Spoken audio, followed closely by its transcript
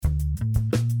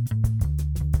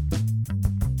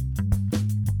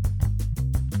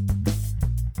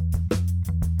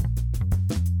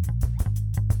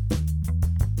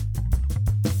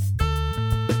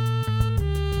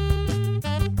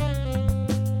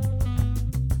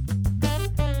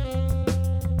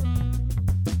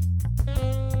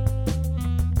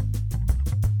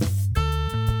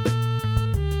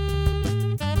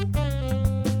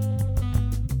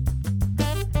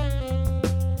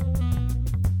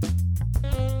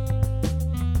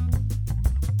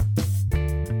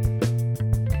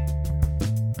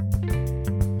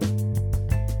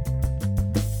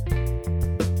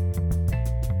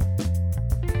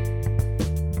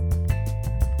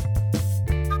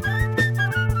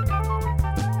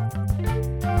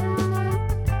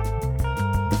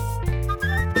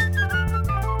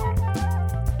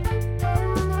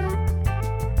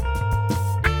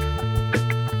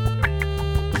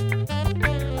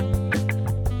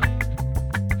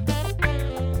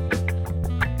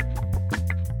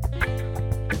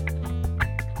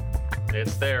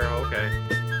there. Okay.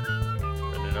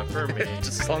 Good enough for me.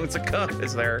 Just as long as the cup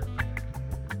is there.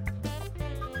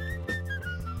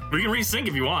 We can resync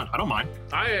if you want. I don't mind.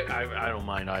 I don't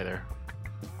mind either.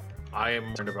 I am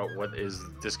concerned about what is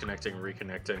disconnecting,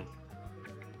 reconnecting.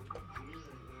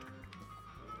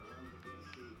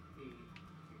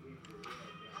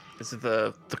 Is it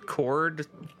the cord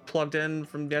plugged in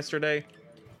from yesterday?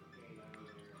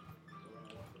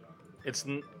 It's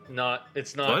not.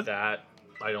 It's not What? that.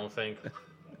 I don't think.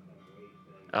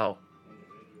 Oh.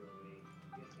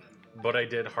 But I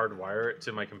did hardwire it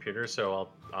to my computer, so I'll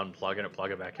unplug it,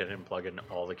 plug it back in, and plug in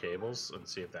all the cables and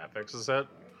see if that fixes it.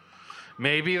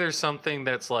 Maybe there's something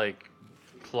that's like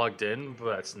plugged in,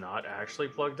 but it's not actually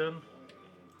plugged in.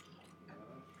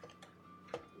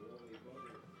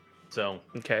 So.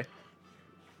 Okay.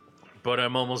 But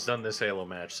I'm almost done this Halo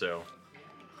match, so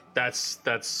that's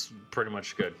pretty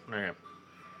much good. Okay.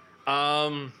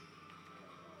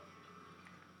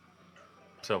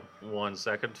 So 1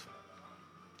 second.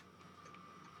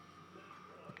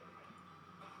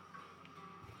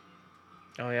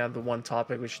 Oh yeah, the one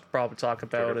topic we should probably talk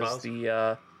about Twitter is files?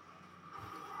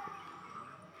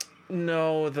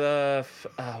 the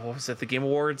what was it? The Game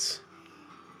Awards?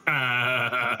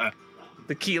 The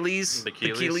Keeleys. The The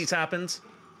Keeleys. Keeleys happened.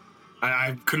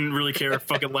 I couldn't really care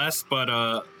fucking less,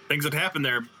 but things that happened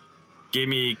there gave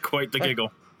me quite the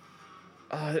giggle.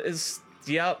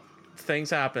 Yep, things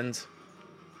happened.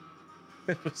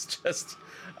 It was just,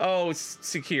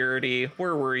 security.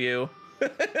 Where were you?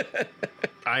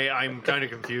 I'm kind of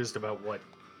confused about what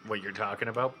you're talking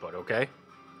about, but okay.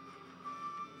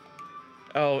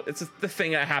 Oh, it's the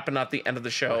thing that happened at the end of the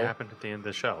show. What happened at the end of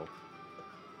the show?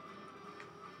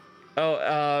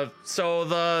 So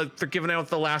they're giving out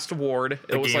the last award.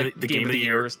 It was like the game of the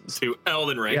year to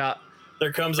Elden Ring. Yeah.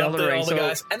 There comes up Elden there, Ring, all the so-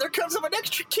 guys, and there comes up an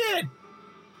extra kid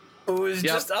who is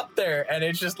Yep. just up there, and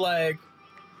it's just like,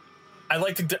 I'd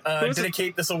like to Who's it?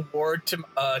 dedicate this award to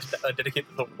My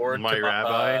to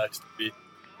rabbi? to the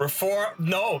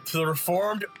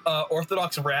Reformed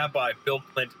Orthodox Rabbi Bill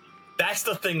Clinton. That's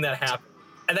the thing that happened,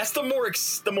 and that's the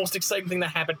most exciting thing that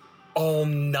happened all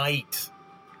night.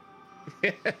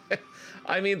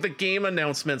 I mean, the game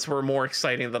announcements were more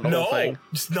exciting than the whole No, thing.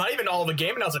 it's not even all the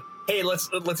game announcement. Hey, let's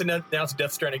announce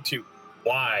Death Stranding 2.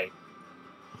 Why?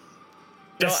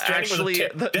 No, Death Stranding was a actually,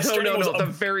 tip. Death no. Stranding was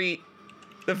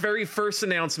The very first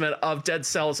announcement of Dead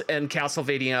Cells and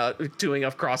Castlevania doing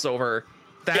a crossover.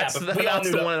 That's but we all that's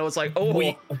knew the that. one that was like, oh,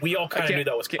 we all kind of can't- knew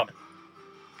that was coming.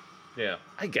 Yeah.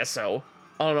 I guess so.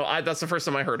 I don't know. That's the first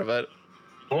time I heard of it.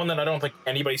 The one that I don't think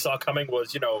anybody saw coming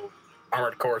was,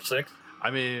 Armored Core 6,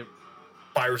 I mean,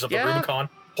 Fires of the Yeah. Rubicon.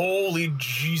 Holy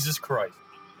Jesus Christ.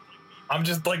 I'm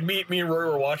just like, me and Roy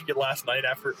were watching it last night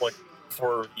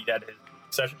before he had his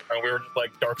session, and we were just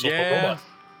like, Dark Souls Yeah. robots.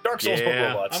 Dark Souls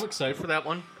robots. I'm excited for that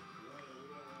one.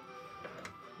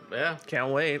 Yeah.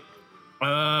 Can't wait.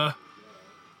 What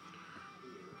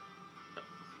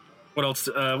else?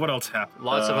 What else happened?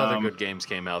 Lots of other good games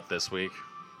came out this week.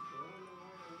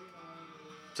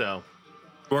 So,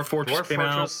 Dwarf Fortress Dwarf came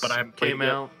Fortress out, but I haven't played came it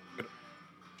yet.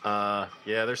 out.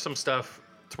 Yeah, there's some stuff.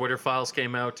 Twitter files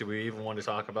came out. Do we even want to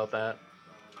talk about that?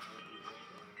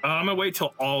 I'm gonna wait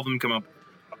till all of them come up.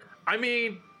 I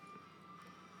mean,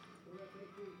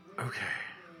 okay.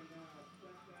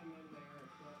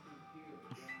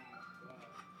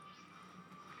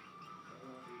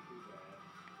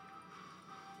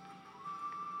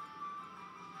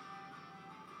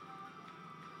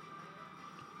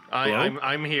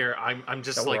 I'm here. I'm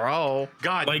just like, Bro.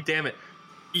 God Like, damn it.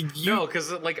 You, No,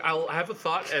 because like I'll have a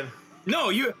thought and no,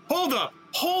 you hold up,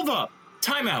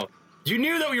 time out. You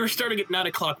knew that we were starting at 9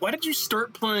 o'clock. Why did you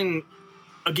start playing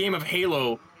a game of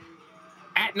Halo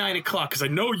at 9 o'clock? Because I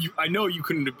know you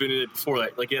couldn't have been in it before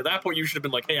that. Like at that point, you should have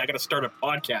been like, "Hey, I got to start a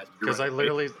podcast." because I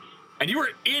literally and you were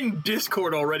in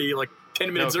Discord already like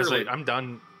 10 minutes early. I'm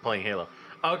done playing Halo.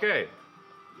 Okay.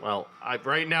 Well,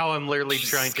 right now I'm literally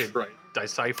trying to Christ.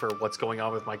 decipher what's going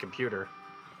on with my computer.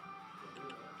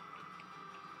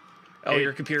 Oh,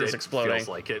 your computer's exploding. Feels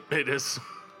like it. It is.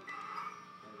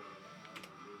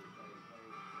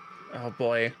 Oh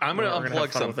boy. I'm gonna We're have unplug fun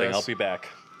with something. this. I'll be back.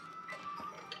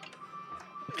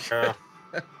 God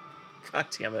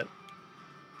damn it.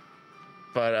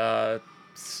 But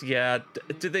yeah,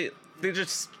 did they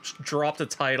just dropped a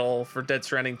title for Dead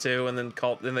Stranding 2 and then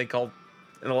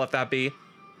let that be?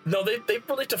 No, they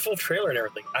released a full trailer and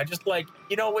everything. I just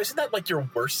isn't that like your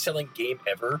worst selling game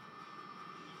ever?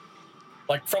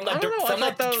 Like from that I don't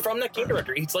know, from that game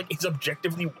director, it's like his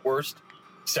objectively worst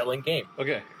selling game.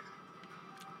 Okay.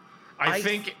 I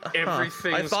think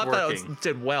everything's I thought working. that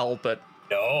did well, but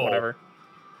No, whatever.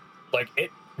 Like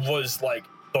was like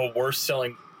the worst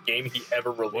selling game he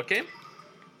ever released. What game?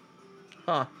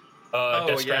 Huh. Oh Death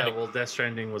yeah, Stranding. well, Death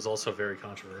Stranding was also very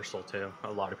controversial too.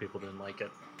 A lot of people didn't like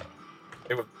it.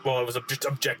 It was just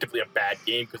objectively a bad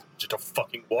game because it was just a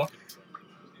fucking walking sim.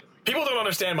 People don't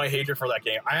understand my hatred for that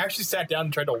game. I actually sat down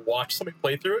and tried to watch somebody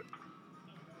play through it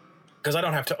because I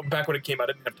don't have to. Back when it came out,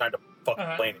 I didn't have time to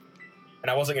fucking play it,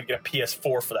 and I wasn't gonna get a PS4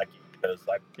 for that game because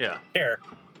I didn't care.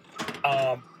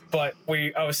 But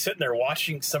I was sitting there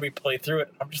watching somebody play through it.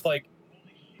 And I'm just like,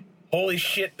 holy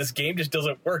shit, this game just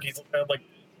doesn't work. He's like,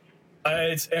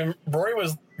 and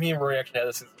me and Rory actually had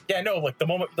this. Yeah, no, like the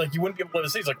moment, like you wouldn't be able to live in the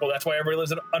cities. Like, well, that's why everybody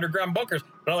lives in underground bunkers.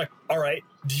 And I'm like, all right,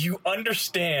 do you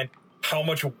understand how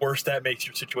much worse that makes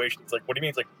your situation? It's like, what do you mean?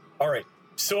 It's like, all right,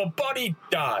 so a buddy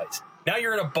dies. Now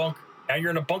you're in a bunker. Now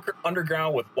you're in a bunker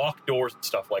underground with locked doors and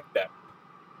stuff like that.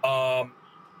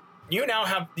 You now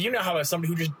have somebody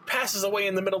who just passes away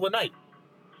in the middle of the night.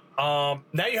 Now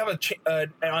you have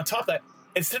and on top of that,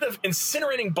 instead of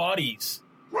incinerating bodies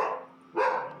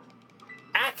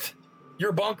at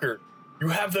your bunker, you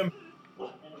have to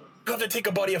take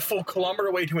a body a full kilometer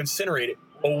away to incinerate it,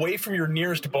 away from your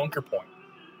nearest bunker point.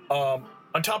 On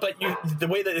top of that, the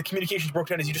way that the communication is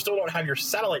broken down is you just still don't have your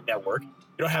satellite network. You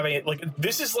don't have any, like,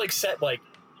 this is like set like,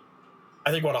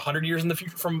 I think, 100 years in the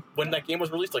future from when that game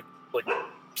was released, like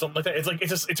something like that. It's like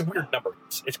it's a weird number.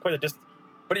 It's quite a distance.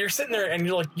 But you're sitting there and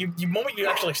you're like, you moment you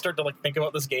actually start to like think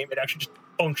about this game, it actually just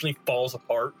functionally falls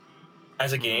apart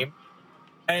as a game.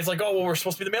 And it's like, oh well, we're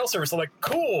supposed to be the mail service. I'm like,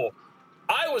 cool.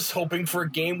 I was hoping for a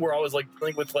game where I was like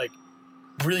dealing with like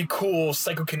really cool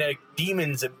psychokinetic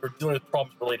demons and we're dealing with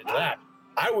problems related to that.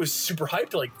 I was super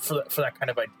hyped like for that kind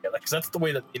of idea, because that's the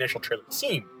way that the initial trailer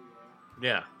seemed.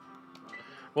 Yeah.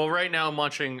 Well, right now I'm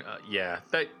watching.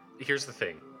 Here's the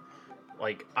thing.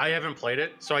 Like, I haven't played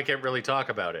it, so I can't really talk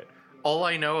about it. All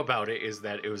I know about it is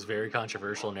that it was very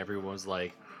controversial, and everyone was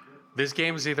like, "This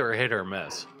game is either a hit or a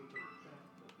miss."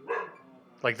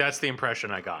 Like, that's the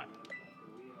impression I got.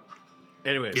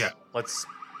 Anyways,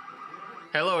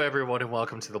 Hello, everyone, and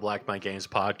welcome to the Black My Games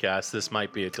podcast. This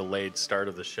might be a delayed start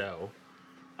of the show.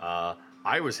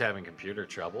 I was having computer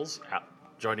troubles.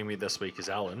 Joining me this week is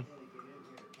Allan.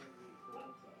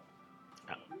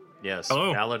 Yes,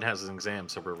 Hello. Allan has an exam,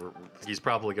 so he's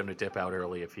probably going to dip out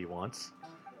early if he wants.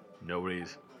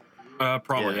 Nobody's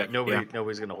Probably.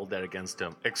 nobody's going to hold that against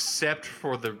him, except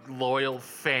for the loyal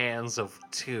fans of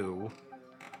 2.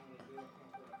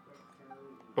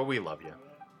 But we love you.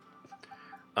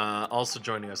 Also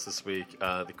joining us this week,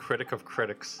 the critic of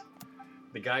critics,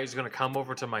 the guy who's going to come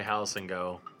over to my house and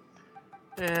go,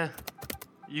 clean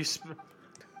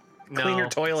your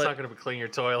toilet. It's not going to be clean your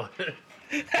toilet.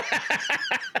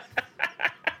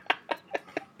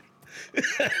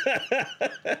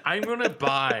 I'm going to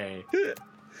buy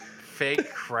fake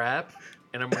crap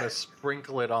and I'm going to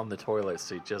sprinkle it on the toilet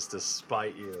seat just to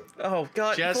spite you. Oh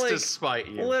God! Just like, to spite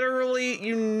you. Literally,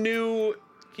 you knew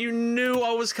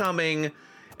I was coming,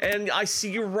 and I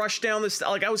see you rush down this.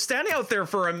 Like, I was standing out there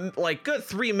for a good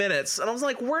 3 minutes, and I was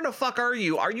like, "Where the fuck are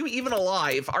you? Are you even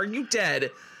alive? Are you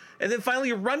dead?" And then finally,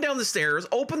 you run down the stairs,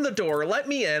 open the door, let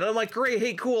me in. And I'm like, "Great,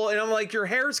 hey, cool." And I'm like, "Your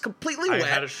hair is completely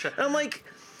wet." And I'm like,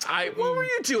 what were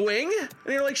you doing?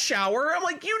 And you're like, "Shower." I'm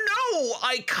like,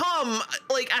 I come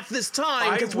like at this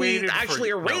time because we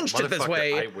actually arranged it this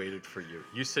way. I waited for you.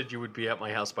 You said you would be at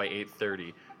my house by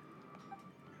 8:30.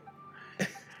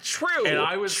 True. And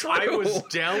I was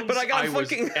down. But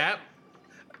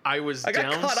I was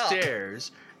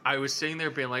downstairs. I was sitting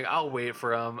there being like, I'll wait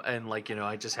for him, and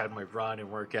I just had my run and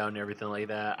workout and everything like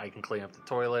that. I can clean up the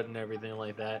toilet and everything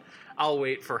like that. I'll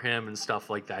wait for him and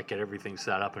stuff like that, get everything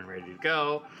set up and ready to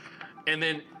go. And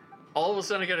then all of a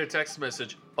sudden I get a text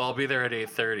message, I'll be there at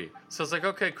 8:30. So I was like,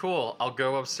 okay, cool. I'll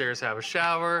go upstairs, have a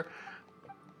shower.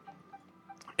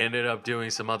 Ended up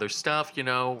doing some other stuff, if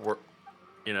you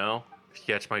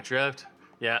catch my drift.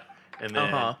 Yeah. And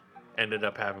then ended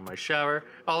up having my shower.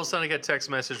 All of a sudden I get a text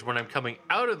message when I'm coming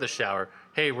out of the shower,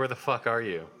 hey, where the fuck are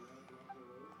you?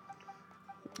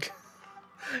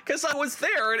 Because I was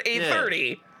there at 8:30.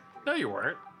 Yeah. No, you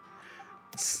weren't.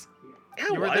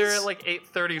 You were there at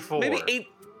 8:34. Maybe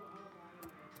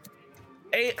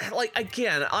 8. Like,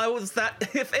 again, I was that.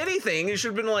 If anything, you should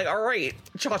have been like, all right,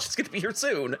 Josh is going to be here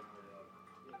soon.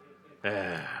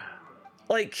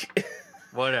 Like,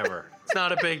 whatever. It's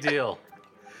not a big deal.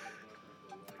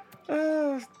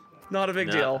 Not a big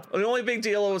deal. The only big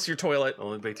deal was your toilet. The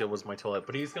only big deal was my toilet.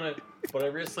 But I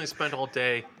recently spent all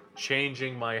day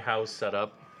changing my house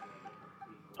setup.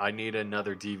 I need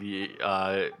another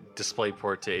DV display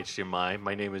port to HDMI.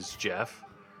 My name is Jeff.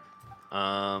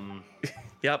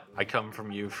 Yep. I come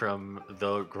from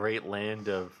the great land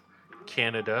of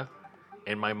Canada,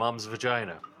 and my mom's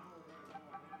vagina.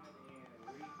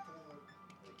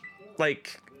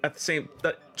 Like at the same,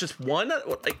 just one,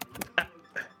 like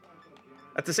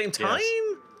at the same time.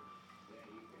 Yes.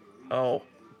 Oh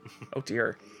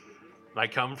dear. I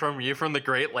come from the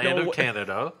great land No. of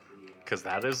Canada, because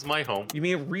that is my home. You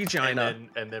mean Regina?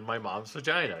 And then my mom's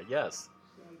vagina. Yes.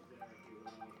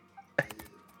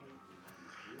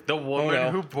 The woman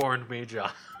no. who born me,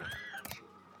 Josh.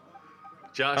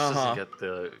 Josh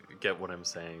doesn't get what I'm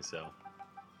saying, so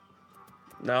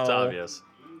No. it's obvious.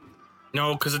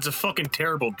 No, because it's a fucking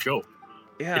terrible joke.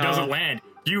 Yeah. It doesn't land.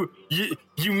 You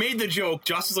made the joke.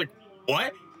 Josh is like,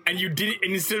 what? And you did it,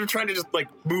 and instead of trying to just like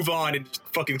move on and just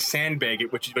fucking sandbag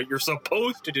it, which is what you're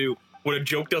supposed to do when a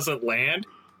joke doesn't land,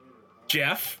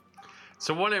 Jeff,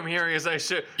 So what I'm hearing is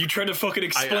you try to fucking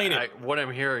explain it. what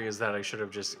I'm hearing is that I should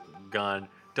have just gone,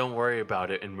 don't worry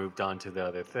about it, and moved on to the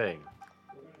other thing.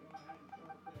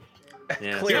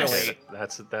 Yeah, Clearly.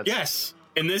 That's Yes.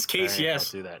 In this case, alright,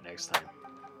 yes. I'll do that next time.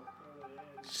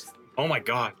 Oh my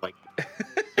god, like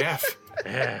Jeff.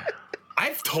 Yeah.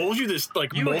 I've told you this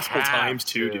like You multiple have times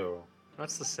too, to. dude.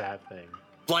 That's the sad thing.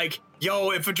 Like,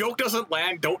 yo, if a joke doesn't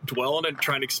land, don't dwell on it and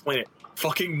try and explain it.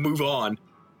 Fucking move on.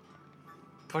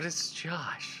 But it's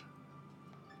Josh.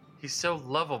 He's so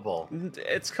lovable.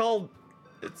 It's called.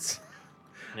 It's.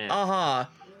 Yeah.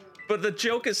 But the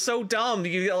joke is so dumb.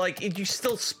 You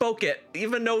still spoke it,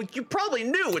 even though you probably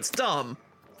knew it's dumb.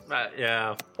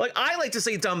 Yeah. Like I like to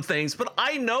say dumb things, but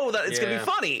I know that it's gonna be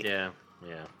funny. Yeah.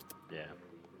 Yeah.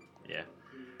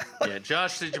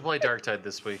 Josh, did you play Darktide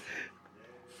this week?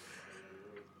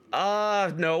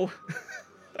 No.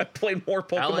 I played more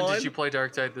Pokemon. Allan, did you play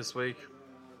Darktide this week?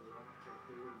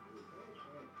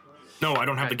 No, I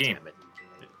don't have the God game. damn it.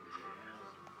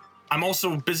 I'm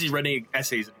also busy writing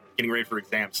essays and getting ready for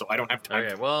exams, so I don't have time.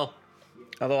 Okay, well,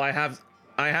 Although I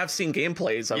have seen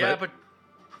gameplays of yeah, it. but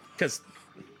Because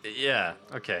yeah,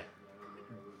 okay.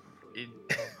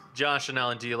 Josh and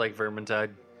Allan, do you like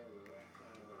Vermintide?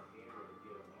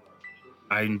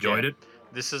 I enjoyed it.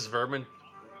 This is Vermin.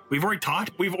 We've already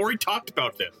talked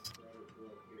about this.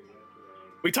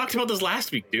 We talked about this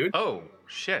last week, dude. Oh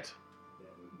shit.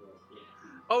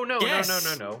 Oh no,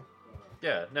 Yes. no.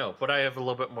 Yeah, no, but I have a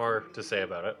little bit more to say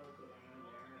about it.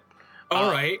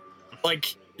 All right.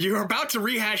 Like, you're about to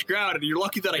rehash ground, and you're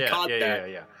lucky that I caught that.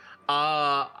 Yeah.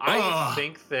 I Ugh.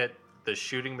 think that the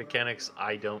shooting mechanics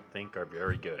I don't think are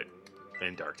very good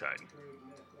in Darktide.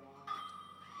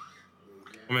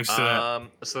 What makes that?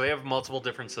 So they have multiple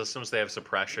different systems. They have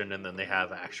suppression, and then they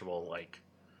have actual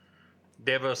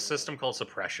they have a system called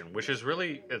suppression, which is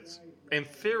it's in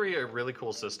theory a really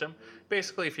cool system.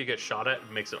 Basically, if you get shot at,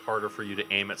 it makes it harder for you to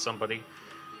aim at somebody,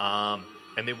 and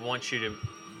they want you to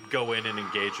go in and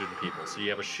engage with people. So you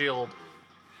have a shield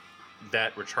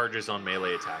that recharges on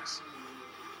melee attacks.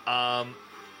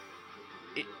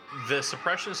 The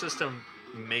suppression system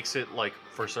makes it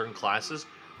for certain classes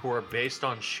who are based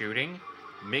on shooting,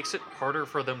 makes it harder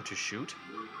for them to shoot.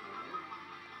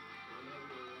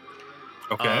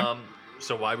 Okay.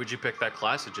 So why would you pick that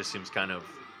class? It just seems kind of,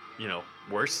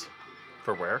 worse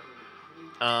for wear.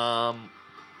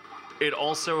 It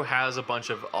also has a bunch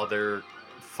of other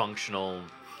functional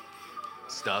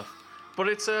stuff, but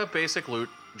it's a basic loot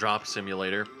drop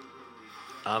simulator.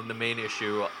 The main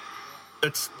issue,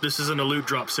 This isn't a loot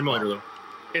drop simulator, though.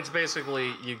 it's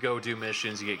basically you go do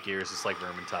missions, you get gears. It's like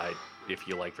Vermintide. If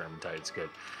you like Vermintide, it's good.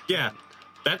 Yeah.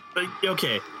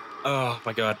 Okay. Oh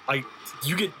my god.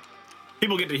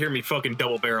 People get to hear me fucking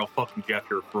double barrel fucking Jeff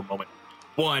here for a moment.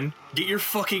 One, get your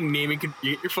fucking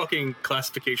fucking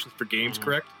classifications for games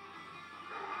correct.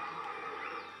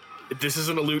 This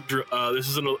isn't a loot. This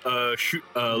isn't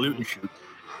a loot and shoot.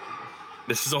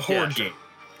 This is a horde game.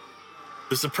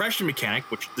 The suppression mechanic,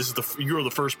 which you're the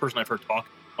first person I've heard talk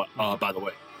about, by the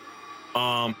way.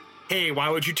 Hey, why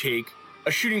would you take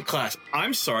a shooting class?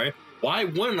 I'm sorry. Why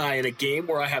wouldn't I in a game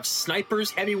where I have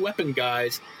snipers, heavy weapon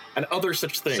guys, and other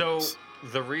such things? So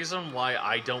the reason why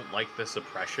I don't like the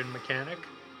suppression mechanic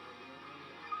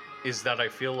is that I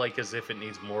feel as if it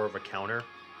needs more of a counter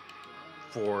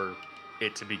for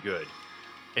it to be good.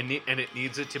 And it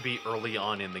needs it to be early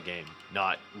on in the game,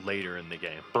 not later in the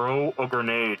game. Throw a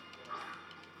grenade.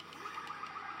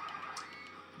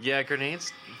 Yeah,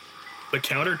 grenades. The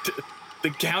counter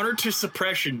to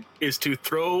suppression is to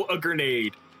throw a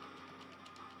grenade.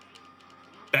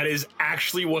 That is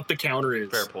actually what the counter is.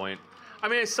 Fair point. I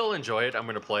mean, I still enjoy it. I'm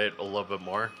going to play it a little bit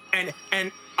more. And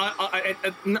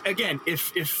again,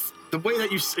 if the way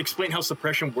that you explain how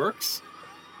suppression works,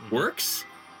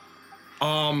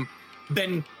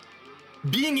 then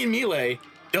being in melee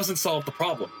doesn't solve the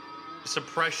problem.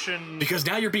 suppression. Because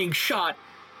now you're being shot,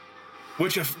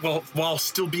 while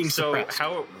still being suppressed.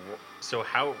 How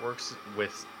it works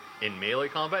with in melee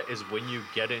combat is when you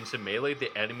get into melee,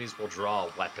 the enemies will draw a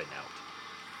weapon out.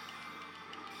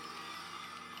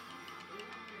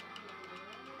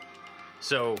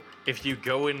 So if you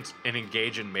go in and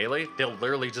engage in melee, they'll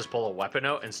literally just pull a weapon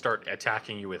out and start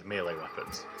attacking you with melee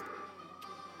weapons.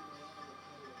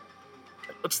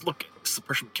 Let's look at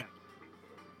suppression mechanic.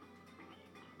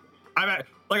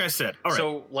 Like I said, all right.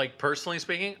 So, like, personally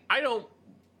speaking, I don't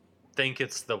think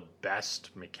it's the best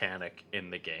mechanic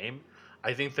in the game.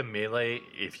 I think the melee,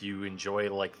 if you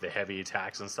enjoy, like, the heavy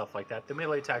attacks and stuff like that, the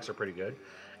melee attacks are pretty good.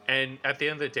 And at the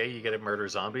end of the day, you get to murder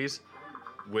zombies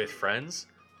with friends.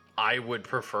 I would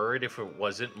prefer it if it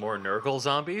wasn't more Nurgle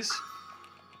zombies.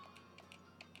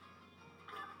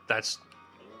 That's...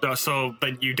 So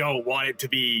then you don't want it to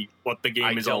be what the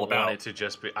game is all about. I don't want it to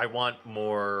just be... I want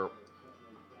more...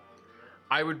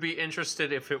 I would be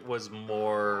interested if it was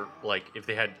more, like, if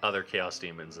they had other Chaos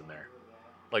Demons in there.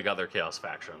 Like, other Chaos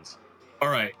factions. All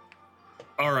right.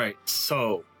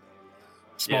 So,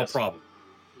 small problem.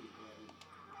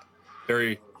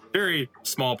 Very, very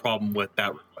small problem with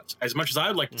that request. As much as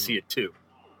I'd like to see it too.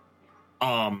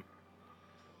 The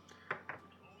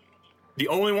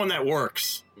only one that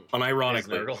works,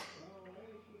 unironically,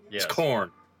 is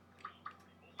Corn.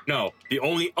 No, the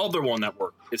only other one that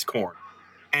works is Corn.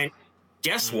 And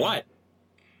guess what?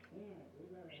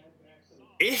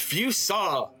 If you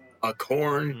saw a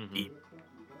Corn demon,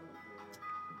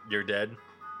 you're dead.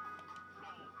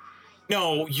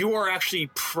 No, you are actually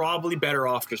probably better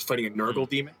off just fighting a Nurgle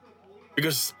demon.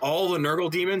 Because all the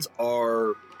Nurgle demons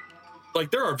are...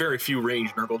 Like, there are very few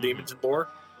ranged Nurgle demons in lore.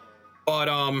 But,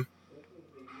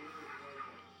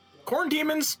 Corn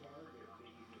demons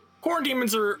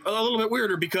are a little bit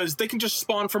weirder because they can just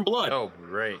spawn from blood. Oh,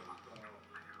 right.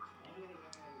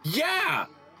 Yeah!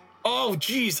 Oh,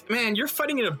 geez. Man, you're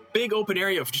fighting in a big open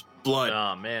area of just blood.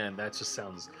 Oh, man, that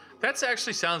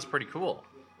actually sounds pretty cool.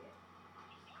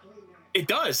 It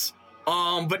does.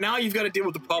 But now you've got to deal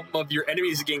with the problem of your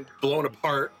enemies getting blown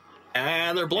apart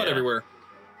and there's blood everywhere.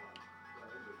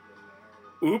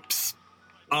 Oops.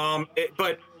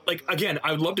 But like again,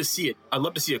 I would love to see it. I'd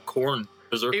love to see a Corn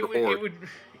Berserker horde.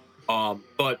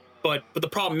 But the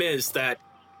problem is that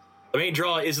the main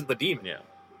draw isn't the demon. Yeah.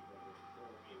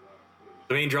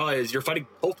 The main draw is you're fighting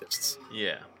cultists.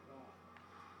 Yeah.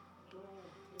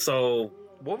 So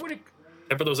what would it?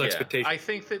 For those expectations. I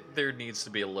think that there needs to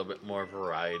be a little bit more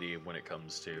variety when it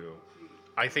comes to...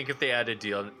 I think if they added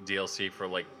DLC for,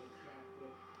 like,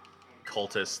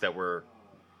 cultists that were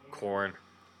Korn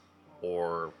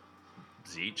or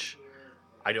Zeech,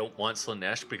 I don't want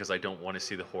Slanesh because I don't want to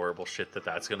see the horrible shit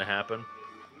that's going to happen.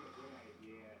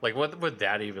 Like, what would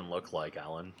that even look like,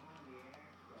 Allan?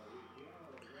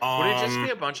 Would it just be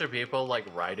a bunch of people, like,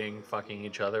 riding, fucking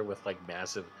each other with, like,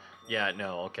 massive... Yeah,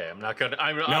 no, okay. I'm not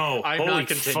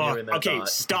continuing that Okay,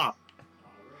 thought.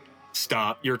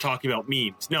 Stop. You're talking about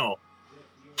memes. No.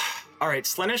 All right,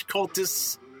 Slanesh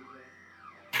cultists.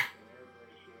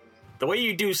 The way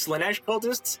you do Slanesh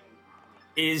cultists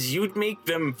is you'd make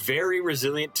them very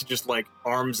resilient to just like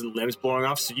arms and limbs blowing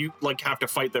off. So you like have to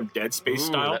fight them Dead Space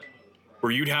style,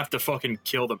 where you'd have to fucking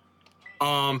kill them.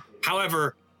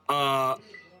 However, the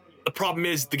problem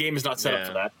is the game is not set up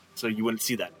for that, so you wouldn't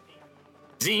see that.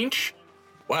 Zeech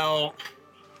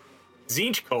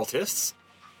cultists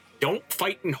don't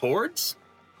fight in hordes,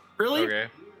 really. Okay.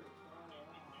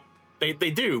 They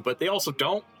do, but they also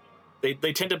don't. They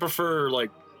tend to prefer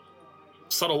like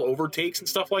subtle overtakes and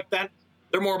stuff like that.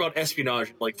 They're more about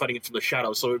espionage, like fighting it from the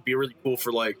shadows. So it'd be really cool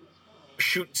for like a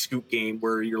shoot and scoop game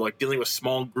where you're like dealing with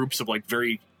small groups of like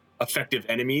very effective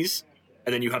enemies,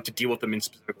 and then you have to deal with them in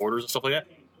specific orders and stuff like that.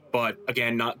 But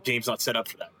again, game's not set up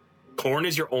for that. Corn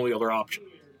is your only other option.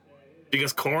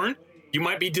 Because Corn, you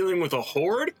might be dealing with a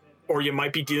horde, or you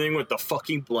might be dealing with the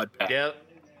fucking blood pack. Yep.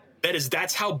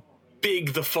 That's how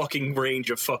big the fucking range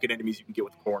of fucking enemies you can get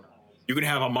with Corn. You can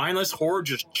have a mindless horde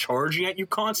just charging at you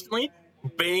constantly,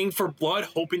 baying for blood,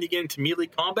 hoping to get into melee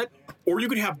combat, or you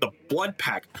could have the blood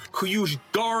pack, who use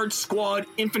guard squad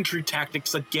infantry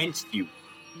tactics against you.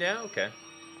 Yeah, okay.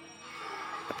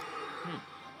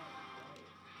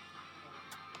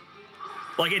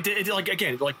 Like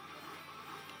like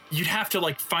you'd have to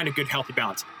like find a good healthy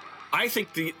balance. I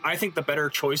think the better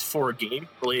choice for a game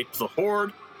related to the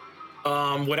horde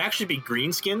would actually be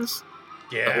greenskins.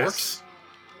 Yes. That works.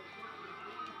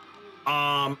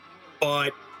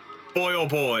 But boy oh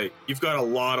boy, you've got a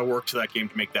lot of work to that game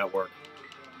to make that work.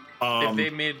 If they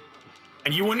made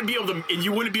and you wouldn't be able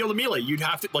to melee. You'd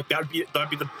have to like that'd be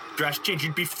the drastic change.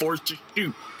 You'd be forced to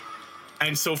shoot.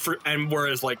 And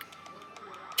whereas like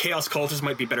Chaos Cultists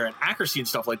might be better at accuracy and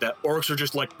stuff like that, Orcs are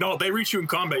just like, no, they reach you in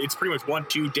combat. It's pretty much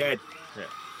 1-2 dead.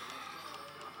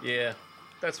 Yeah,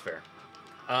 that's fair.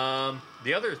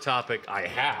 The other topic I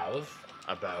have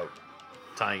about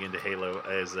tying into Halo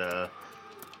is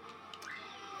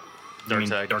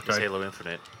Darktide is Halo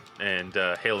Infinite. And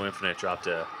Halo Infinite dropped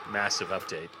a massive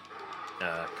update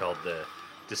called the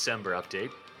December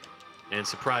update. And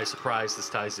surprise, surprise, this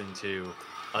ties into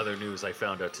other news I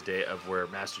found out today of where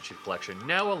Master Chief Collection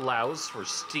now allows for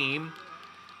Steam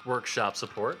Workshop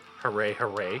support. Hooray,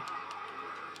 hooray.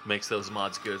 Makes those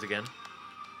mods good again.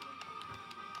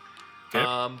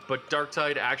 Yep. But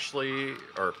Darktide actually,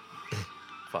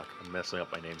 fuck, I'm messing up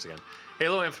my names again.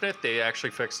 Halo Infinite, they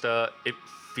actually fixed, it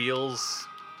feels,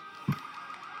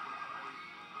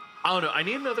 I don't know, I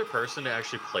need another person to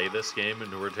actually play this game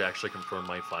in order to actually confirm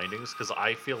my findings, because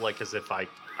I feel like as if I'm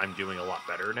doing a lot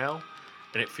better now,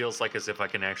 and it feels like as if I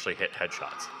can actually hit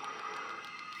headshots.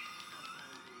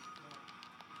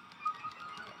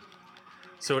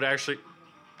 So it actually...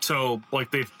 So,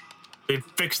 like, they've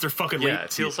fixed their fucking Yeah,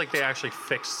 latency. it feels like they actually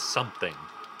fixed something.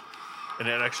 And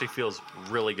it actually feels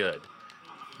really good.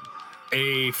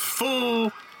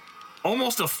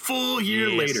 Almost a full year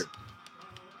later.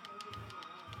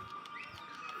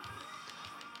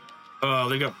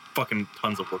 They got fucking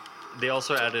tons of work. They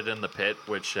also added in the pit,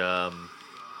 which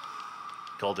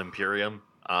called Imperium.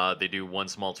 They do one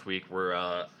small tweak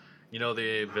where,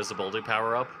 the visibility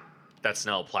power up. That's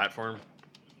now a platform.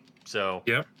 So,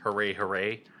 Yep. Hooray,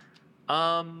 hooray.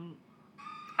 I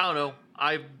don't know.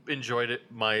 I've enjoyed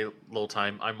it my little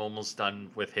time. I'm almost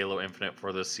done with Halo Infinite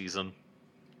for this season.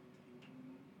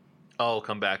 I'll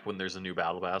come back when there's a new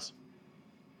battle pass.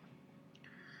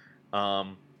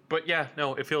 But yeah,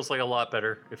 no, it feels like a lot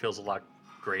better. It feels a lot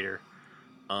greater.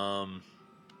 I'm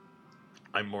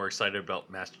more excited about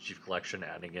Master Chief Collection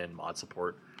adding in mod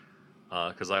support,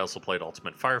 because I also played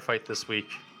Ultimate Firefight this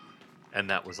week, and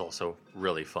that was also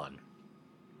really fun.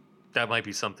 That might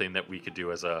be something that we could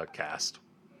do as a cast,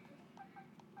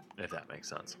 if that makes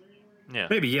sense. Yeah.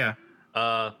 Maybe, yeah.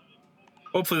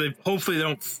 Hopefully Hopefully they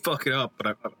don't fuck it up, but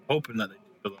I'm hoping that they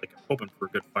do. Like, I'm hoping for a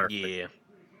good firefight.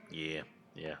 Yeah.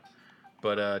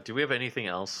 But do we have anything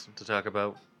else to talk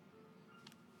about?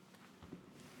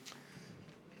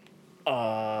 We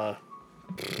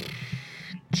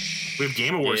have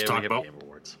Game Awards to talk about. Game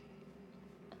Awards.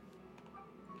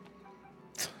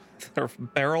 Their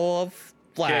barrel of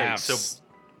laughs.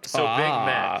 So Big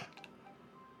Mech.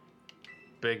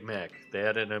 Big Mech. They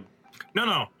had a...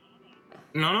 No.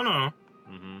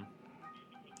 Mm-hmm.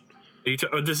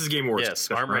 This is Game Awards. Yes,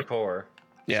 Armored right? Core.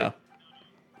 Yeah.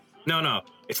 No.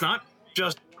 It's not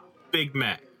just Big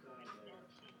Mech.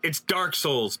 It's Dark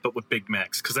Souls, but with Big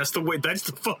Mechs, because that's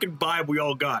the fucking vibe we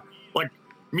all got. Like,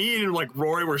 me and, like,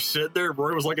 Rory were sitting there.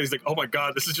 Rory was like, he's like, oh my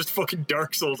god, this is just fucking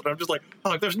Dark Souls. And I'm just like,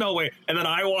 oh, there's no way. And then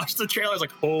I watched the trailer. I was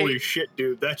like, holy shit,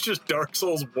 dude, that's just Dark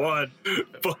Souls 1.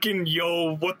 Fucking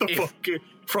yo, what the fuck?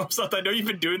 From stuff, I know you've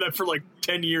been doing that for like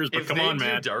 10 years, but come on, man.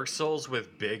 If they do Dark Souls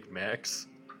with Big Mechs,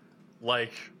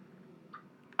 like,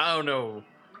 I don't know.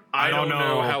 I don't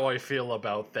know how I feel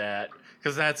about that,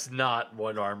 because that's not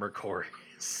what Armored Core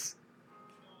is.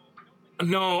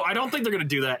 No, I don't think they're gonna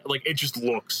do that. Like, it just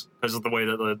looks because of the way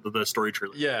that the story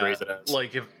trailer raised it as.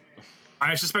 Like, if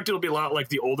I suspect it'll be a lot like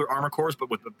the older Armored Cores, but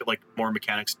with like more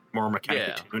mechanically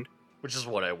tuned, which is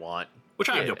what I want. Which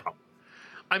I have no problem.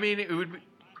 I mean, it would be.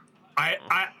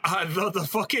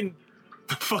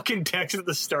 The fucking text at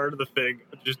the start of the thing,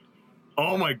 just,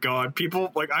 oh my god,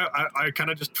 people, like, I kind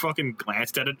of just fucking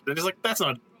glanced at it, and just like, that's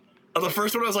not, the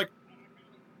first one I was like,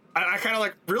 I kind of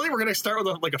like, really, we're gonna start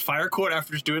with a fire quote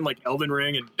after just doing like Elden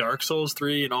Ring and Dark Souls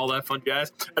 3 and all that fun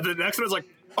jazz, and then the next one was like,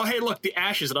 oh hey, look, the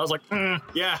ashes, and I was like,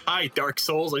 yeah, hi Dark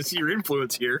Souls, I see your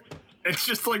influence here. It's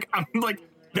just like, I'm like,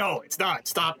 no, it's not.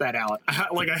 Stop that, Allan. I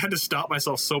had to stop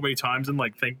myself so many times and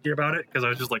like thinking about it, because I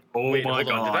was just like, oh Wait, my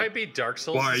god. Did I beat Dark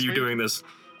Souls? Why are you doing this?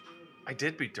 I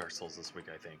did beat Dark Souls this week,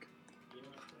 I think.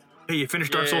 Hey, you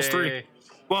finished Dark Souls 3.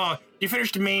 Well, you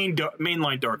finished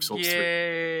mainline Dark Souls 3.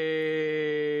 Yay!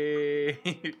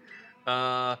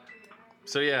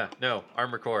 So yeah, no,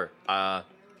 Armored Core.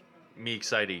 Me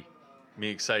excited,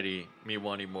 me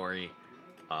wanting mori.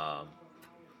 I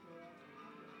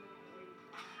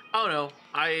don't know.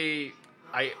 I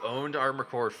owned Armored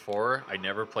Core 4. I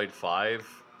never played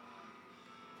 5.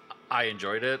 I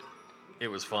enjoyed it. It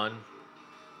was fun.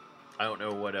 I don't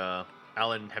know what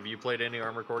Allan, have you played any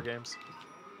Armored Core games?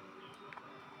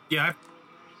 Yeah,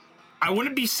 I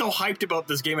wouldn't be so hyped about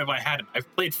this game if I hadn't.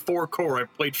 I've played 4 Core,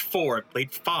 I've played 4, I've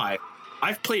played 5.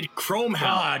 I've played Chrome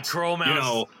Hound. God, Chrome Hound. You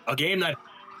know, a game that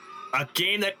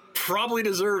probably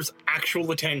deserves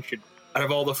actual attention out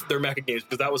of all their mecha games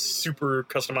because that was super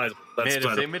customizable. That's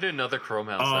Man, if they made another Chrome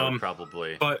House, that would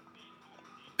probably. But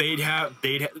they'd have.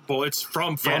 Well, it's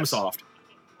from FromSoft.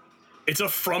 It's a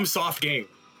FromSoft game.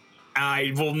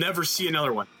 I will never see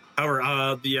another one. However,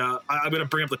 I'm gonna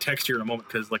bring up the text here in a moment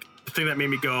because like the thing that made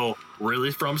me go,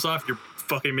 really FromSoft? You're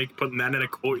fucking putting that in a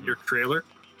quote in your trailer.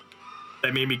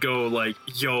 That made me go like,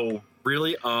 yo,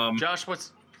 really? Josh,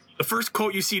 what's the first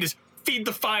quote you see is "Feed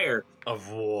the fire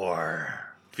of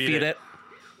war? Feed it.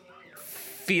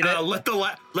 Feed it. Let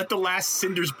the last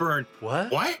cinders burn."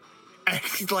 What? What?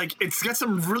 And, like it's got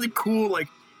some really cool like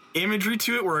imagery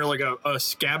to it where like a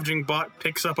scavenging bot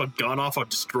picks up a gun off a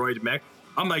destroyed mech.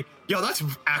 I'm like, yo, that's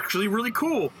actually really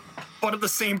cool. But at the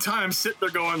same time, I'm sitting there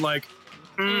going like,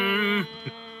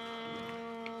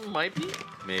 Might be.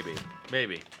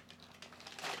 Maybe.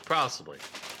 Possibly.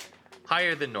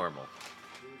 Higher than normal.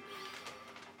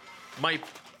 Might.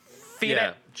 Feed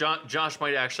it. Josh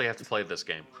might actually have to play this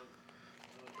game.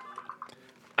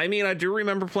 I mean, I do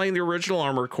remember playing the original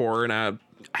Armored Core and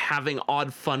having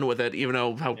odd fun with it, even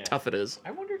though how tough it is.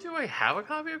 I wonder, do I have a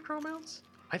copy of Chrome House?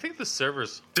 I think the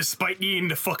servers. despite needing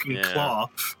to fucking claw.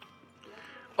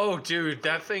 Oh, dude,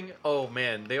 that thing. Oh,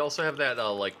 man. They also have that,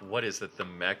 like, what is it? The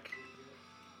mech?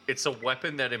 It's a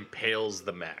weapon that impales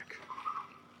the mech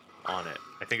on it.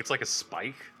 I think it's like a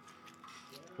spike,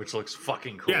 which looks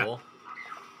fucking cool. Yeah.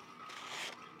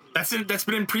 That's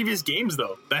been in previous games,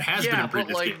 though. That has been in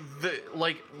previous but, games.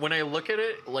 like, when I look at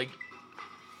it, like,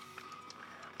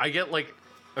 I get, like,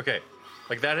 okay,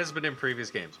 like, that has been in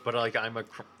previous games, but, like, I'm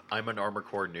an Armored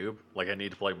Core noob. Like, I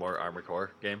need to play more Armored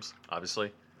Core games,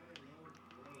 obviously.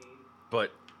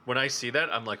 But when I see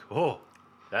that, I'm like, oh,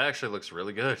 that actually looks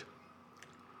really good.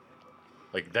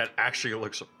 Like, that actually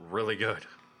looks really good.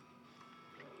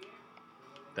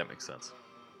 That makes sense.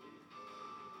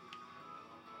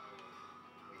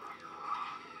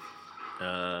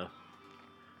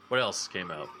 What else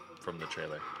came out from the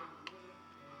trailer?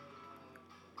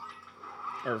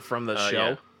 Or from the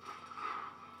show?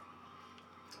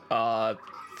 Yeah.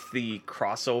 The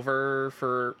crossover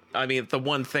for... I mean, the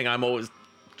one thing I'm always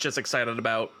just excited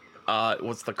about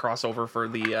was the crossover for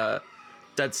the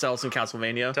Dead Cells in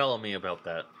Castlevania. Tell me about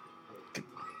that.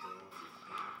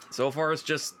 So far, it's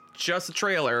just a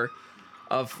trailer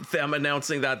of them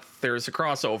announcing that there's a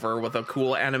crossover with a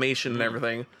cool animation and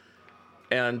everything.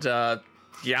 And,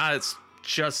 yeah, it's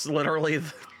just literally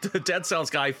the Dead Cells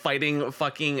guy fighting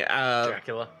fucking...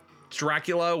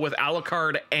 Dracula with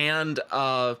Alucard and,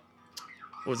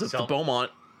 was it the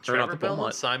Beaumont? Or not the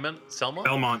Beaumont. Selma?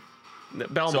 Belmont.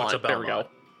 Belmont. So There we go.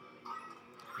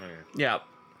 Okay. Yeah.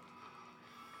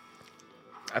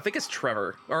 I think it's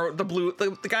Trevor. Or the blue...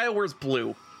 The guy who wears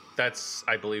blue. That's,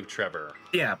 I believe, Trevor.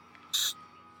 Yeah.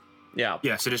 Yeah.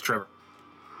 Yes, it is Trevor.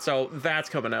 So that's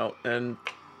coming out, and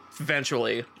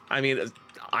eventually, I mean,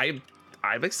 I'm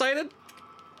excited.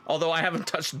 Although I haven't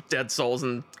touched Dead Souls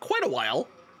in quite a while,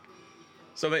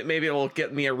 so maybe it'll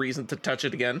get me a reason to touch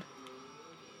it again.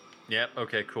 Yep.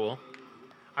 Okay. Cool.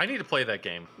 I need to play that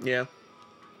game. Yeah,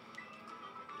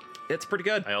 it's pretty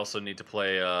good. I also need to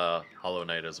play Hollow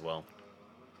Knight as well.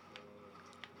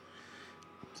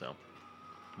 So,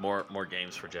 more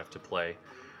games for Jeff to play.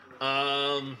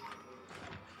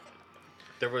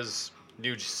 There was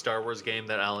new Star Wars game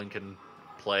that Allan can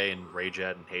play and rage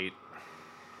at and hate.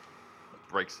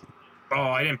 Breaks. Oh,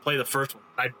 I didn't play the first one.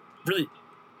 I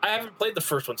haven't played the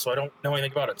first one, so I don't know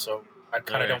anything about it. So I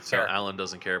kind of don't care. Allan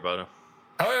doesn't care about it.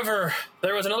 However,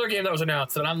 there was another game that was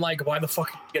announced, and I'm like, why the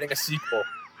fuck are you getting a sequel?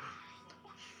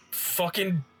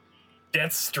 Fucking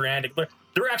Death Stranding. There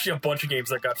were actually a bunch of games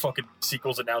that got fucking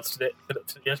sequels announced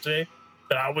yesterday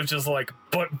that I was just like,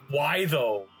 but why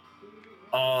though?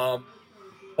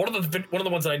 One of the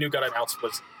ones that I knew got announced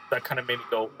was that kind of made me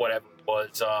go whatever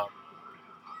was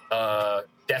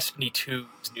Destiny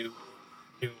 2's new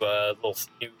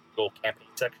little campaign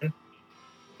section,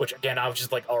 which again I was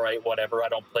just like, all right, whatever. I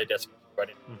don't play Destiny, so I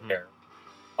didn't care.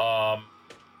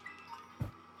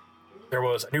 There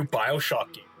was a new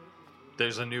BioShock game.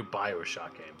 There's a new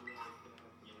BioShock game.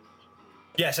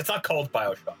 Yes, it's not called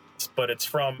BioShock, but it's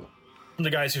from the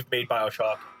guys who've made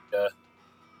BioShock.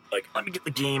 Like, let me get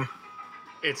the game.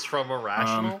 It's from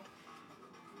Irrational?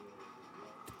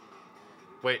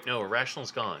 Wait, no,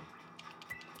 Irrational's gone.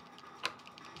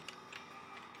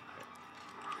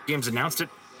 Games announced it.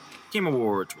 Game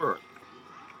Awards. Where are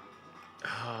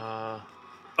they?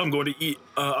 I'm going to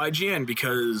IGN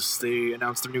because they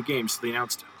announced their new games. So they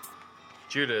announced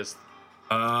Judas.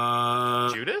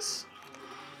 Judas?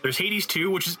 There's Hades 2,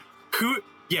 which is who?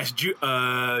 Yes,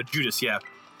 Judas. Yeah.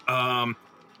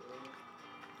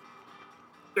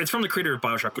 it's from the creator of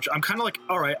BioShock, which I'm kind of like,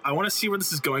 all right, I want to see where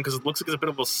this is going because it looks like it's a bit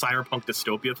of a cyberpunk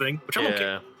dystopia thing, which I'm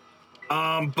okay.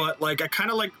 But like, I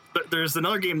kind of like. There's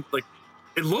another game like,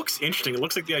 it looks interesting. It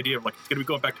looks like the idea of like it's gonna be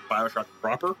going back to BioShock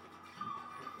proper,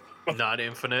 Not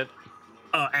Infinite.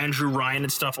 Andrew Ryan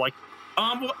and stuff like.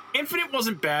 Well, Infinite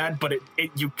wasn't bad, but it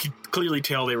you could clearly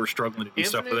tell they were struggling to do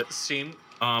stuff with it. Seemed.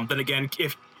 Then again,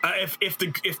 if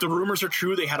the rumors are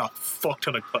true, they had a fuck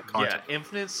ton of content. Yeah,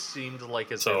 Infinite seemed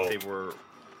like as So, if they were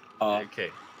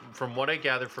okay. From what I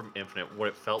gathered from Infinite, what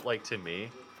it felt like to me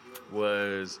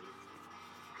was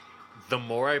the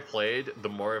more I played, the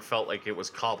more it felt like it was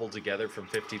cobbled together from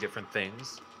 50 different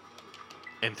things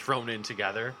and thrown in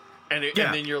together. And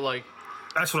then you're like,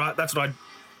 That's what I.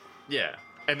 yeah.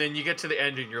 And then you get to the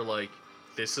end and you're like,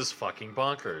 this is fucking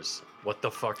bonkers. What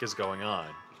the fuck is going on?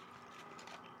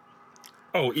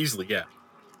 Oh, easily, yeah.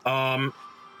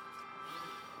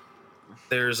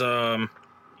 There's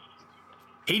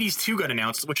Hades 2 got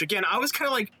announced, which again, I was kind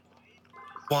of like,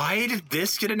 why did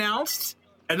this get announced?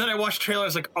 And then I watched the trailer, I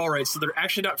was like, all right, so they're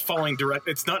actually not following direct.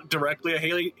 It's not directly a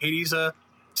Hades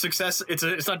success.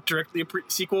 It's not directly a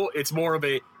sequel. It's more of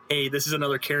a, hey, this is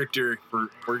another character. We're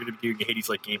going to be doing a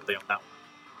Hades-like gameplay on that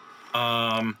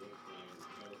one.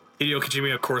 Hideo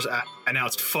Kojima, of course,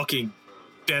 announced fucking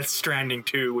Death Stranding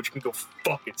 2, which can go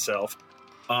fuck itself.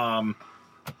 Cyberpunk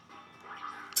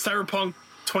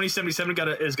 2077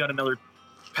 has got another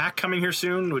pack coming here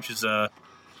soon, which is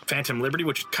Phantom Liberty,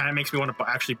 which kind of makes me want to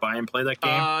actually buy and play that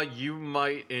game. You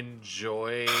might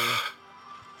enjoy.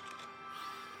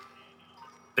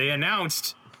 They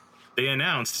announced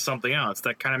something else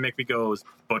that kind of make me go,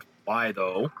 but why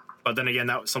though? But then again,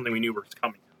 that was something we knew was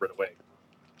coming right away.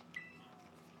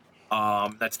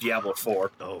 That's Diablo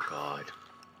 4. Oh god.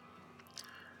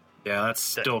 Yeah, that's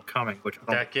still coming.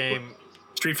 That game.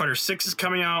 Street Fighter 6 is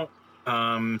coming out.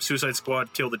 Suicide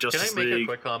Squad killed the Justice League. Can I make a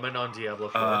quick comment on Diablo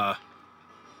 4?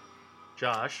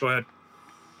 Josh, Go ahead.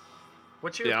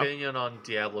 what's your opinion on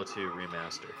Diablo 2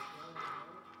 Remastered?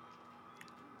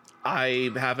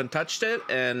 I haven't touched it,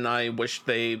 and I wish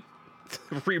they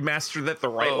remastered it the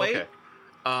right way.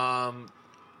 Okay.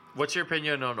 What's your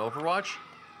opinion on Overwatch?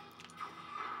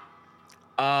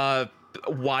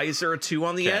 Why is there a 2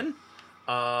 on the end?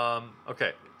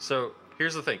 Okay, so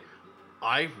here's the thing.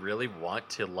 I really want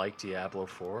to like Diablo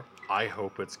 4. I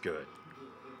hope it's good.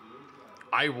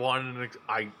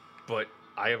 But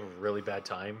I have a really bad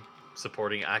time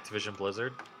supporting Activision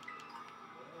Blizzard.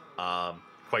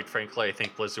 Quite frankly, I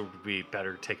think Blizzard would be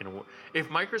better taken away. If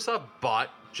Microsoft bought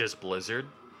just Blizzard,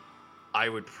 I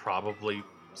would probably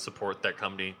support that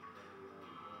company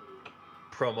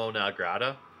promo non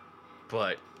grata,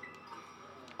 but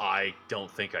I don't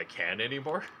think I can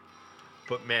anymore.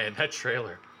 But man, that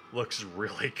trailer looks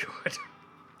really good.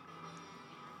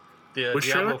 The Which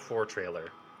Diablo trailer? 4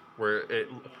 trailer, where it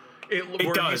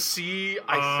It does. you see,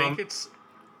 I think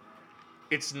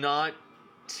it's not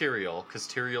Tyrael, because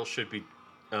Tyrael should be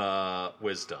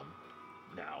Wisdom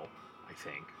now, I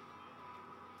think.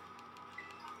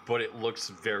 But it looks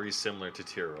very similar to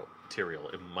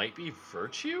Tyrael. It might be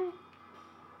Virtue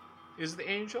is the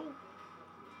angel?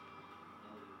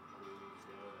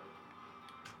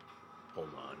 Hold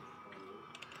on.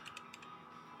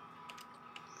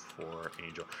 For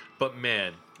angel. But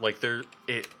man, like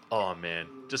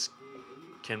just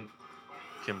can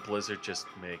Blizzard just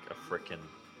make a frickin'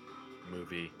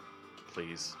 movie,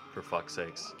 please, for fuck's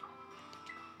sakes?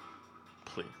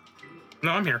 Please.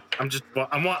 No, I'm here. I'm just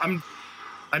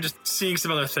seeing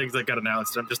some other things that got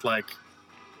announced. I'm just like,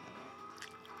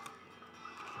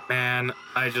 man,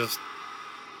 I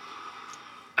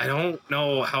don't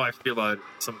know how I feel about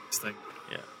some of these things.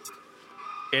 Yeah.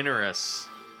 Inarus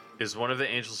is one of the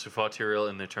angels who fought Tyrael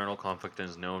in the eternal conflict and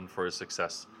is known for his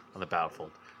success on the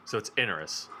battlefield. So it's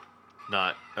Inarus,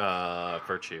 not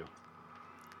Virtue.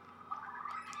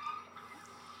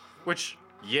 Which,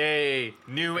 yay,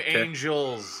 new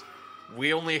angels.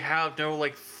 We only have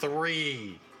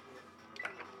 3,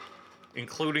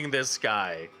 including this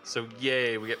guy. So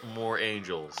yay, we get more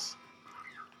angels.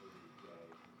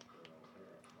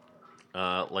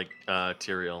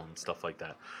 Tyrael and stuff like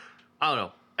that. I don't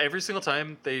know. Every single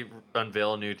time they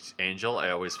unveil a new angel,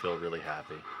 I always feel really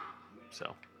happy.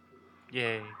 So,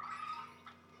 yay.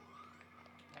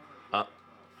 All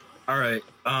right.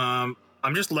 I'm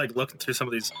just looking through some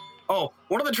of these. Oh,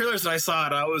 one of the trailers that I saw,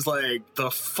 and I was like,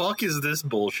 the fuck is this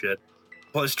bullshit?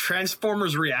 Was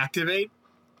Transformers Reactivate?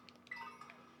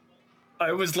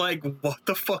 I was like, what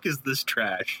the fuck is this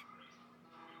trash?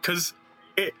 Because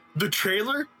the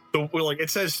trailer, it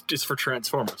says it's for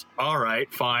Transformers. All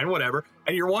right, fine, whatever.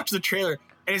 And you're watching the trailer,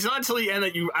 and it's not until the end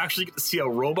that you actually get to see a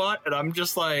robot, and I'm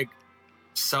just like,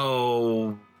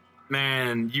 So,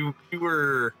 man, you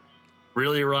were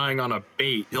really relying on a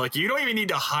bait. Like, you don't even need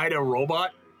to hide a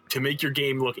robot to make your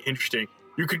game look interesting.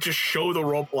 You could just show the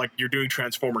robot like you're doing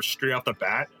Transformers straight off the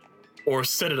bat, or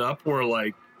set it up where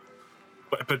like,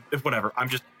 but whatever. I'm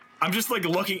just like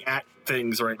looking at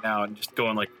things right now and just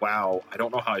going like, wow, I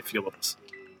don't know how I feel about this.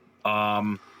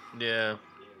 Yeah.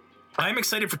 I'm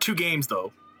excited for 2 games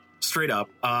though, straight up.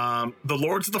 The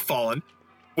Lords of the Fallen,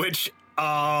 which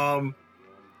man,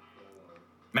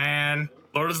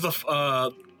 Lords of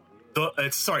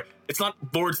it's not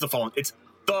Lords of the Fallen, it's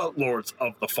the Lords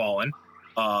of the Fallen,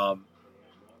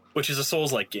 which is a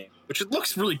Souls-like game, which it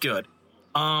looks really good.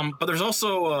 But there's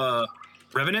also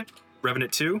Remnant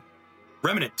 2,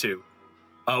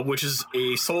 which is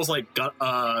a Souls-like gun,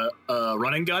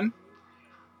 run and gun.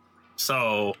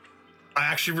 So I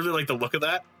actually really like the look of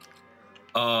that.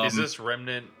 Is this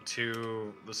Remnant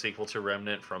 2 the sequel to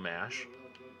Remnant from Ash?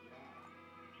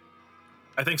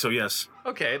 I think so, yes.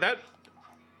 Okay, that...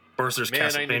 Of course, there's Man,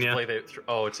 I need to Castlevania. play that...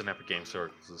 Oh, it's an Epic Game Store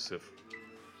exclusive.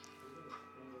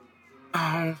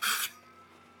 Oh.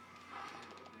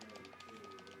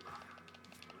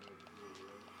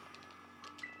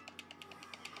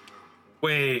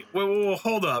 Wait,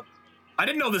 hold up. I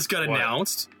didn't know this got What?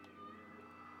 announced.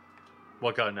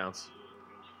 What got announced?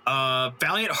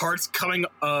 Valiant Hearts coming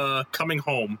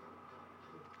home.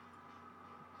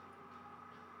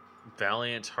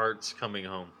 Valiant Hearts coming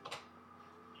home.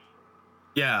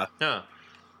 Yeah. Huh.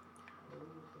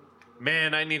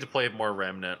 Man, I need to play more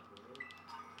Remnant.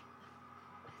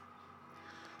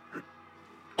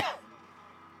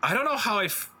 I don't know how I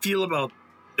feel about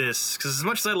this, because as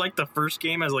much as I like the first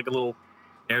game as like a little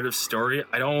narrative story,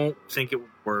 I don't think it would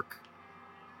work.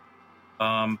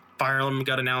 Fire Emblem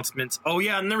got announcements. Oh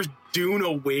yeah, and there was Dune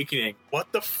Awakening.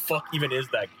 What the fuck even is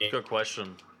that game? Good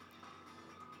question.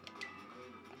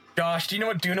 Josh, do you know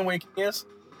what Dune Awakening is?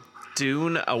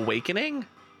 Dune Awakening?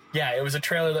 Yeah, it was a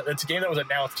trailer. It's a game that was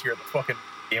announced here at the fucking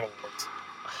Game Awards.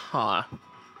 Huh.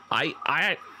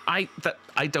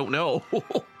 I don't know.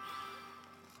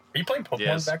 Are you playing Pokemon in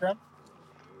Yes. the background?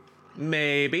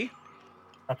 Maybe.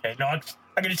 Okay, no,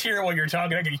 I could hear it while you're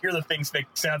talking. I could hear the things make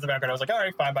sounds in the background. I was like, all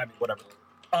right, fine by me, whatever.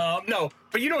 No,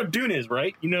 but you know what Dune is,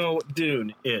 right? You know what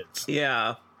Dune is.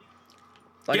 Yeah.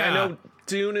 Like, I Yeah. know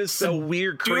Dune is a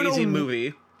weird, crazy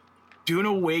movie. Dune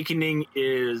Awakening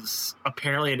is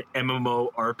apparently an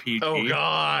MMORPG. Oh,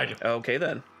 God. Okay,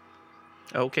 then.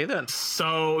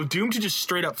 So, doomed to just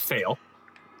straight up fail.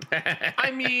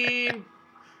 I mean...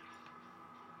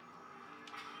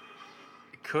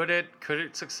 Could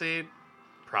it succeed?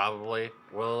 Probably.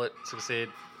 Will it succeed?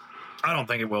 I don't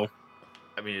think it will.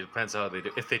 I mean, it depends how they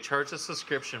do. If they charge a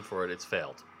subscription for it, it's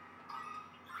failed.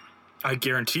 I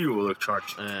guarantee you it will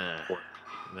charge.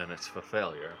 Then it's a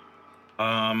failure.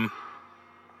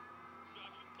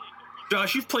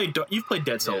 Josh, you've played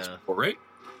Dead Cells Yeah. before, right?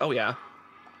 Oh, yeah.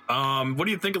 What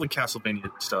do you think of the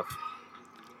Castlevania stuff?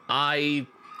 I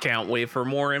can't wait for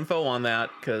more info on that,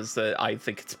 because I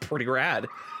think it's pretty rad.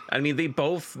 I mean, they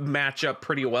both match up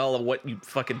pretty well of what you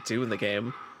fucking do in the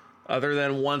game. Other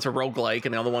than one's a roguelike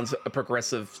and the other one's a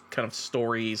progressive kind of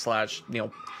story slash,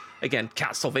 again,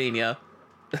 Castlevania.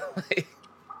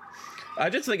 I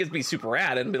just think it'd be super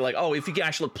rad and be like, oh, if you can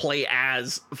actually play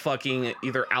as fucking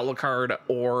either Alucard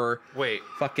or Wait,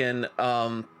 fucking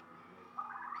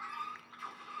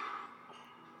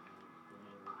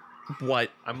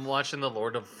what? I'm watching the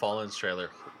Lord of Fallen's trailer.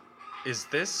 Is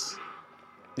this...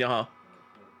 Uh-huh.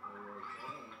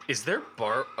 Is there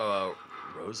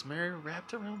rosemary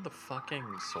wrapped around the fucking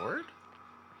sword?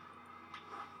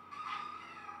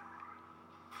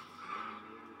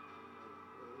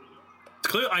 It's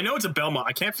clear. I know it's a Belmont.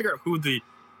 I can't figure out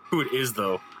who it is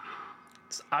though.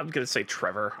 I'm gonna say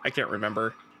Trevor. I can't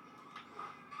remember.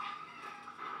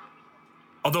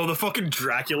 Although the fucking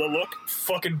Dracula look,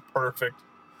 fucking perfect.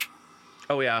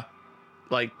 Oh yeah,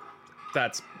 like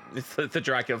that's the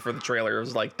Dracula for the trailer. It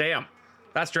was like, damn,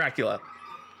 that's Dracula.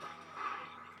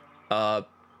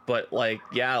 But like,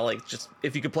 yeah, like just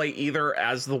if you could play either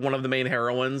as one of the main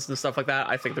heroines and stuff like that,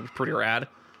 I think that'd be pretty rad.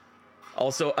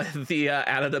 Also, the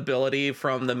added ability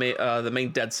from the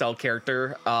main Dead Cell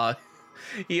character,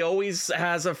 he always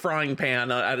has a frying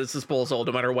pan at his disposal,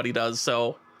 no matter what he does.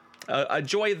 So,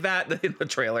 enjoy that in the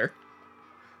trailer.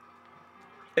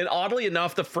 And oddly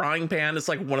enough, the frying pan is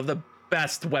like one of the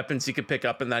best weapons you could pick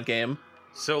up in that game.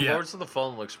 So Yeah. Lords of the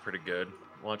Fallen looks pretty good.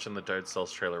 Watching the Dead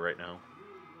Cells trailer right now.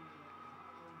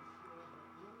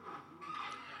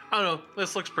 I don't know.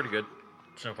 This looks pretty good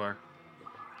so far.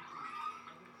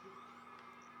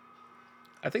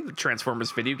 I think the Transformers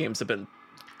video games have been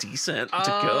decent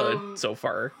to good so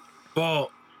far. Well,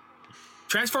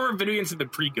 Transformer video games have been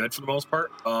pretty good for the most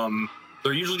part.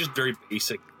 They're usually just very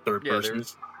basic third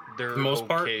persons. They're for the most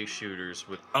part. shooters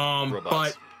with But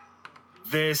robots.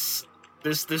 this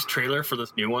trailer for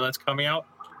this new one that's coming out,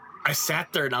 I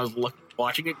sat there and I was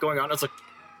watching it going on. I was like,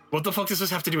 what the fuck does this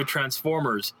have to do with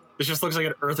Transformers? This just looks like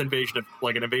an invasion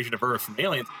of Earth from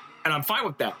aliens, and I'm fine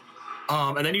with that.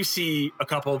 And then you see a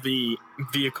couple of the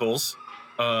vehicles,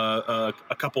 a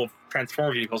couple of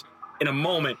Transformer vehicles. In a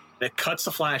moment, it cuts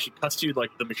the flash. It cuts to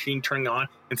like the machine turning on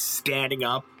and standing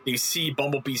up. You see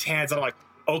Bumblebee's hands. And I'm like,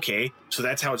 okay, so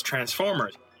that's how it's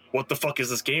Transformers. What the fuck is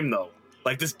this game though?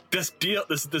 Like this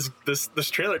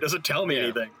trailer doesn't tell me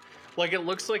anything. Like, it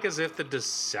looks like as if the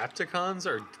Decepticons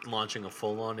are launching a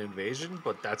full-on invasion,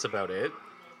 but that's about it.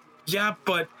 Yeah,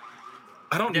 but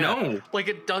I don't know. Like,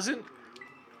 it doesn't...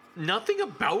 Nothing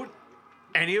about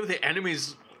any of the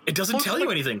enemies... It doesn't tell you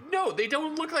anything. No, they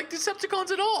don't look like Decepticons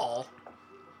at all.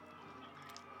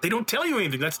 They don't tell you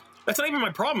anything. That's not even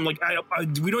my problem. Like,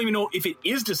 we don't even know if it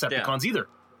is Decepticons either.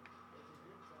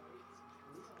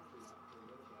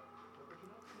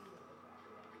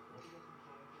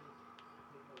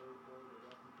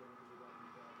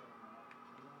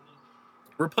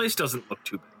 Replace doesn't look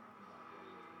too bad.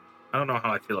 I don't know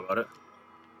how I feel about it.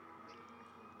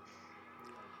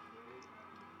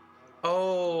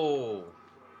 Oh.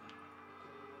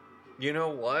 You know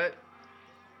what?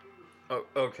 Oh,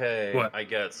 okay. What? I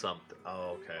get something.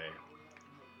 Oh, okay.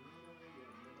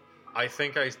 I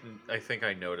think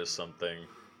I noticed something.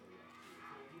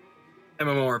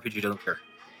 MMORPG doesn't care.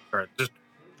 All right, just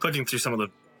clicking through some of the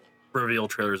reveal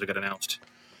trailers that got announced.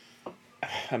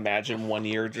 Imagine 1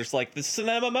 year just like, this is an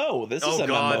MMO. This is Oh an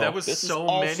god, MMO. that was This so is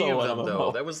also many of an them MMO.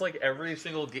 though. That was like every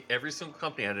single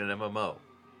company had an MMO.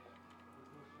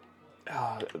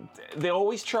 They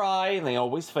always try and they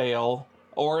always fail,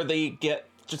 or they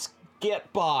just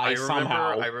get by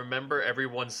somehow. I remember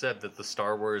everyone said that the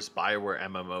Star Wars BioWare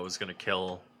MMO was gonna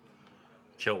kill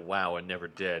WoW and never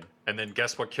did. And then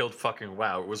guess what killed fucking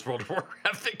WoW? It was World of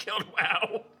Warcraft that killed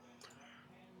WoW.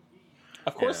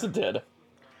 Of course it did.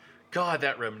 God,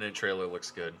 that Remnant trailer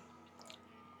looks good.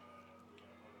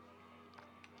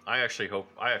 I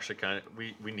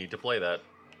we need to play that.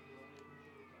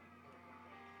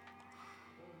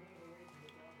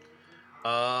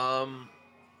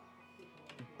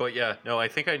 But yeah, no, I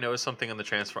think I noticed something on the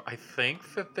transfer. I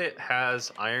think that it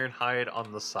has Ironhide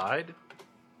on the side.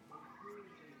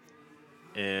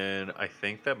 And I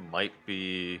think that might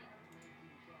be...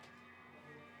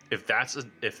 If that's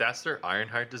their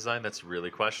Ironhide design, that's really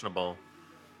questionable.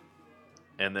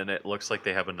 And then it looks like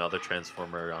they have another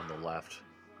Transformer on the left.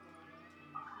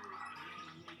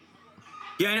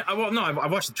 Yeah, I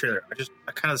watched the trailer.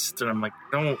 I kind of stood. I'm like,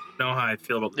 I don't know how I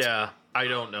feel about this. Yeah, I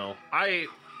don't know.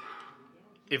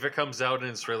 If it comes out and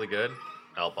it's really good,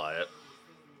 I'll buy it.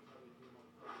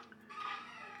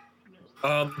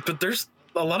 But there's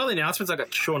a lot of the announcements that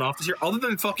got shown off this year, other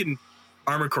than fucking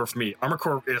Armored Core for me. Armored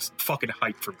Core is fucking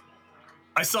hyped for me.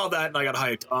 I saw that and I got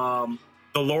hyped.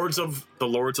 The Lords of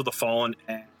the Fallen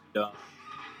and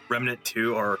Remnant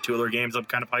 2 are two other games I'm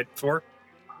kind of hyped for.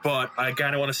 But I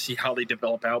kind of want to see how they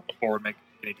develop out before making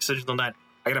any decisions on that.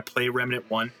 I gotta play Remnant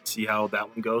 1, see how that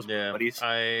one goes. Yeah, buddies.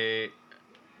 I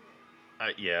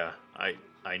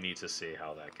need to see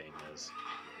how that game is.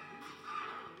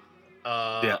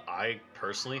 Yeah. I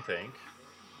personally think...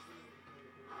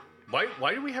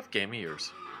 Why do we have Game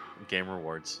Years? Game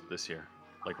Rewards this year?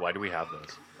 Like, why do we have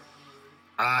those?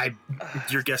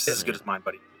 Your guess is as good as mine,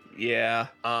 buddy. Yeah.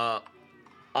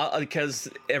 Because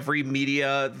every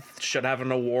media should have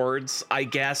an awards, I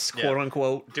guess, quote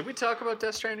unquote. Did we talk about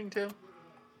Death Stranding too?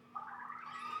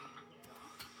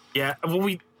 Yeah, well,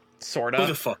 Sorta. who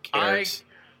the fuck cares?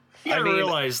 You gotta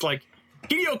realize, like,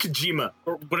 Hideo Kojima,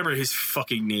 or whatever his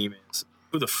fucking name is.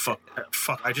 Who the fuck?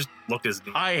 I just looked at his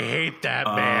name. I hate that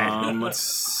man. Let's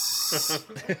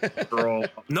scroll.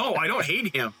 No, I don't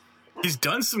hate him. He's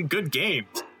done some good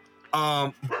games.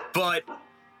 But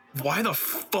why the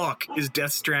fuck is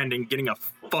Death Stranding getting a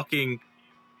fucking...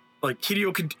 Like,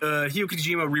 Hideo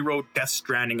Kojima rewrote Death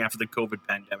Stranding after the COVID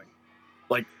pandemic.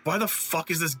 Like, why the fuck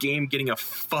is this game getting a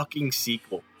fucking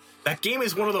sequel? That game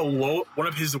is one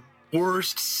of his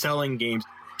worst selling games.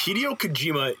 Hideo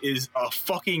Kojima is a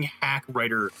fucking hack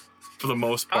writer for the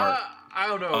most part. I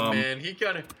don't know, man.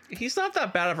 He's not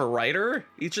that bad of a writer.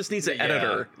 He just needs an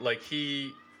editor. Like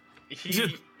he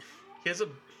has a...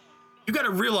 You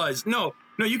gotta realize, no,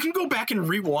 you can go back and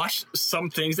rewatch some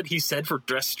things that he said for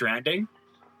Death Stranding,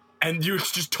 and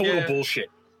it's just total bullshit.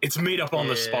 It's made up on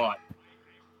the spot.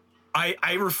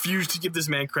 I refuse to give this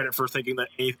man credit for thinking that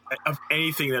of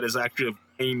anything that is actually of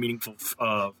any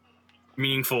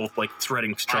meaningful like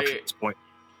threading structure at this point.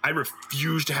 I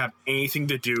refuse to have anything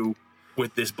to do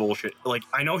with this bullshit. Like,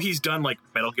 I know he's done like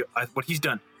Metal Gear. What he's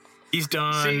done. He's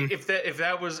done. See, if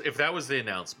that was the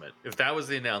announcement,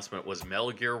 was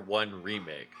Metal Gear 1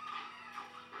 remake,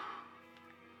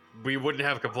 we wouldn't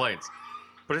have complaints.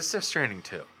 But it's Death Stranding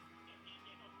 2.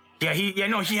 Yeah, he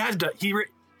has done. He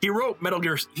wrote Metal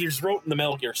Gear. He's wrote the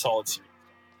Metal Gear Solid series.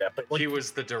 Yeah, but like, he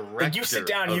was the director you sit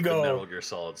down, of you the go, Metal Gear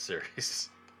Solid series.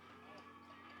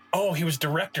 Oh, he was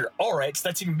director. All right, so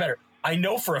that's even better. I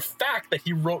know for a fact that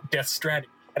he wrote Death Stranding,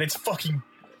 and it's fucking.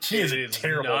 He is a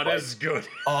terrible. Not as good.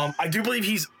 I do believe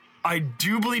he's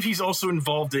also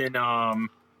involved in. Is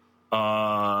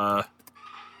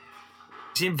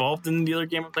he involved in the other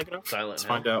game I'm thinking of? Silent Let's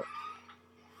find out.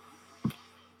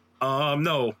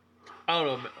 No. I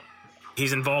don't know.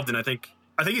 He's involved in. I think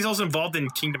he's also involved in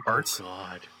Kingdom Hearts.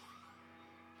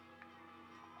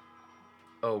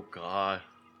 Oh God.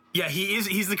 Yeah, he is.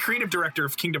 He's the creative director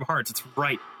of Kingdom Hearts. It's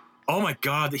right. Oh my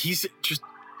God, he's just.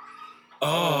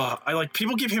 Oh,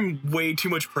 people give him way too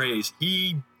much praise.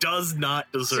 He does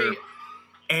not deserve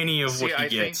any of what he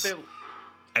gets.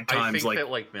 At times, I think that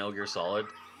like Metal Gear Solid,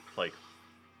 like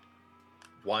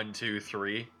 1, 2,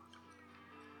 3,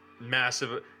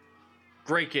 massive,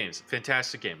 great games,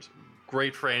 fantastic games,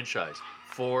 great franchise.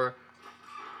 4,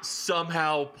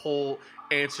 somehow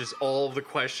answers all of the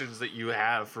questions that you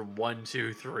have from 1,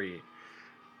 2, 3,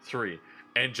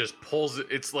 and just pulls it.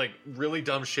 It's like really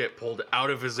dumb shit pulled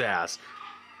out of his ass.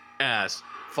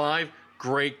 5,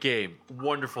 great game,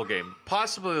 wonderful game,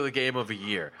 possibly the game of a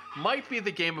year, might be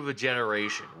the game of a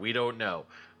generation. We don't know,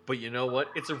 but you know what?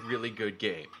 It's a really good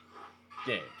game.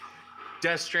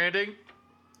 Death Stranding,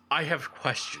 I have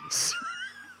questions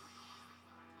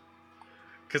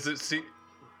because it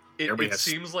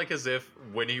seems like as if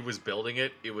when he was building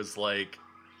it, it was like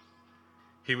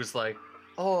he was like,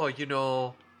 oh, you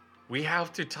know, we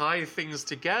have to tie things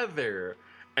together,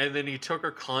 and then he took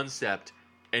a concept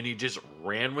and he just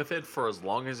ran with it for as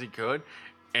long as he could,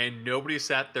 and nobody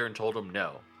sat there and told him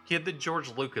no. He had the George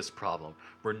Lucas problem,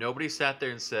 where nobody sat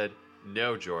there and said,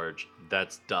 no, George,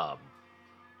 that's dumb.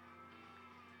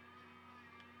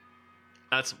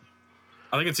 I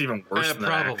think it's even worse than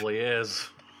that. It probably is.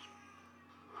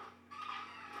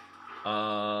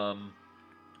 And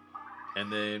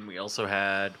then we also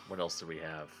had, what else did we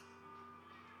have?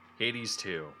 Hades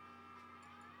 2.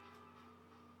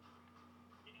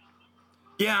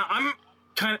 Yeah, I'm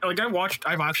kind of like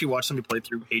I've actually watched somebody play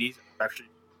through Hades. I've actually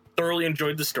thoroughly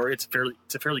enjoyed the story. It's a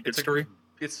fairly good story.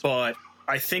 But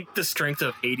I think the strength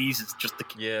of Hades is just the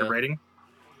writing,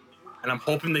 and I'm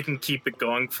hoping they can keep it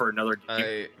going for another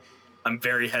game. I'm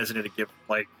very hesitant to give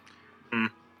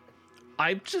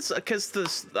I'm just because the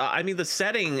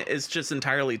setting is just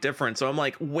entirely different. So I'm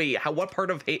like, wait, what part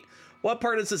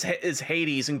is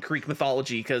Hades in Greek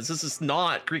mythology? Because this is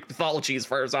not Greek mythology as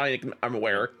far as I'm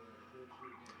aware.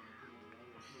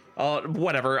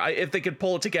 Whatever. If they could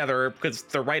pull it together, because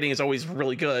the writing is always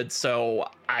really good, so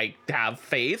I have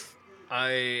faith.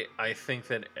 I think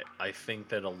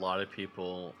that a lot of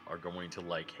people are going to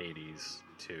like Hades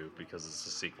 2 because it's a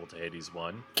sequel to Hades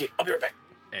 1. Okay, I'll be right back.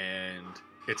 And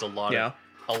it's a lot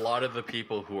of the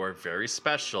people who are very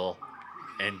special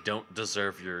and don't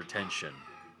deserve your attention.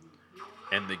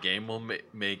 And the game will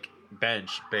make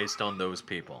bench based on those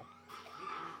people.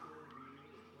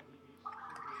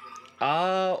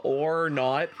 Or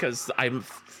not, because I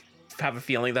have a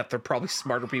feeling that they're probably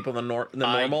smarter people than normal.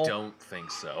 I don't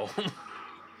think so.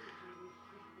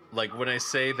 Like when I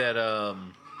say that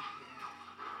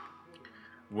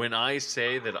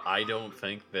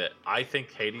I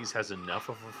think Hades has enough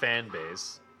of a fan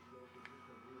base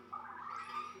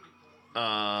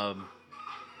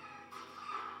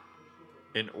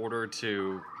in order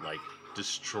to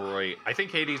destroy. I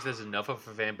think Hades has enough of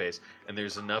a fan base, and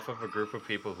there's enough of a group of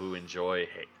people who enjoy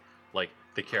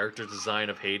the character design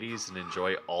of Hades and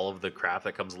enjoy all of the crap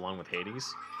that comes along with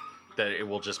Hades, that it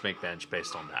will just make bench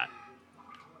based on that.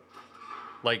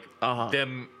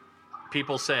 Them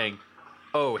people saying,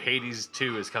 oh, Hades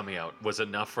 2 is coming out, was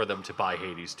enough for them to buy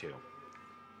Hades 2.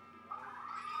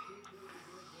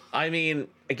 I mean,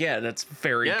 again, it's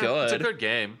very good. It's a good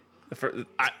game.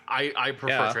 I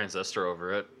prefer Transistor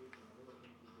over it.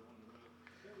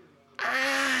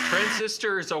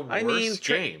 Transistor is a worse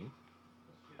game.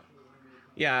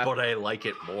 Yeah. But I like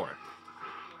it more.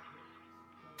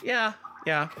 Yeah,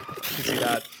 I can see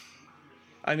that.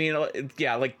 I mean,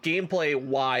 gameplay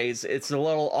wise, it's a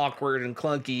little awkward and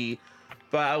clunky,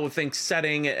 but I would think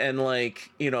setting and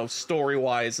story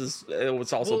wise it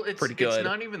was also pretty good. It's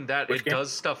not even that.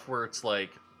 Does stuff where it's the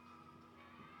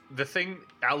thing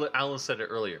Allan said it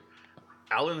earlier.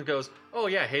 Allan goes, "Oh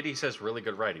yeah, Hades has really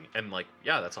good writing," and like,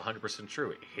 yeah, that's 100%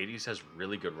 true. Hades has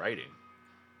really good writing.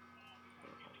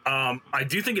 I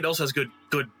do think it also has good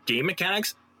game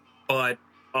mechanics, but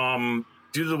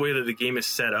due to the way that the game is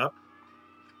set up,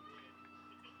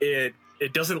 it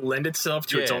doesn't lend itself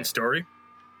to its own story.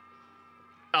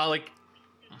 Like,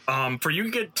 for you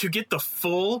to get the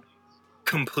full,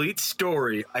 complete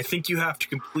story, I think you have to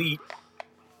complete.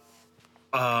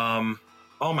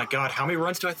 Oh my god, how many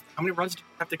runs do you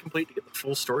have to complete to get the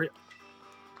full story?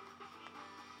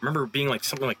 I remember it being like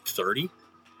something like 30.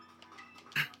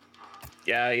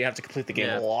 Yeah, you have to complete the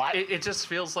game a lot. It just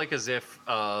feels like as if,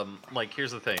 like,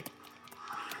 here's the thing.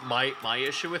 My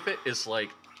issue with it is,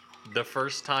 like, the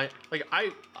first time, like,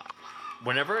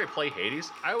 whenever I play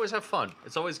Hades, I always have fun.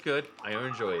 It's always good. I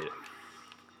enjoy it.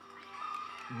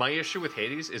 My issue with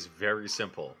Hades is very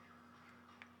simple.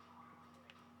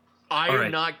 I'm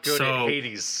not good at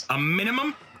Hades. A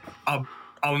minimum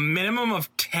of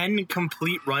 10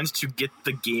 complete runs to get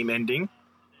the game ending.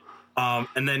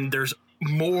 And then there's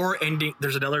more ending.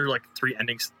 There's another like 3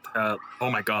 endings. Oh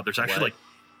my god, there's actually like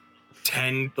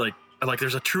 10 like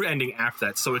there's a true ending after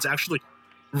that. So it's actually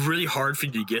really hard for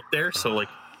you to get there. So like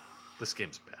this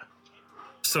game's bad.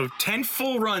 So 10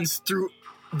 full runs through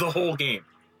the whole game.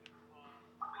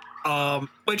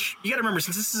 Which you gotta remember,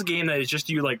 since this is a game that is just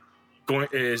you like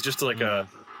is just like a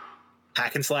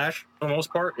hack and slash for the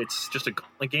most part. It's just a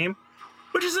gauntlet game,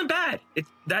 which isn't bad.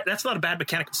 That's not a bad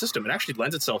mechanical system. It actually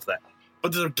lends itself to that.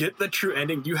 But to get the true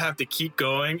ending, you have to keep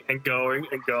going and going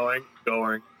and going,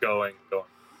 going.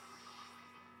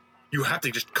 You have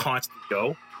to just constantly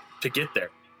go to get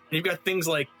there. And you've got things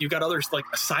like you've got others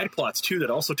like side plots too that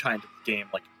also tie into the game,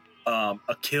 like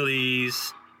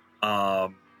Achilles.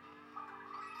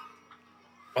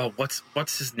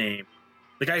 What's his name?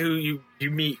 The guy who you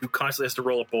meet who constantly has to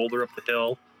roll a boulder up the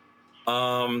hill.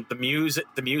 The muse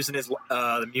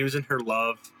and her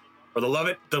love, or the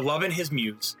love and his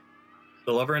muse,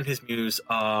 the lover and his muse.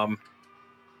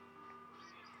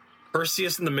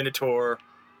 Perseus and the Minotaur.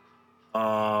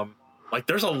 Like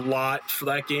there's a lot for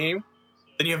that game.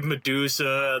 Then you have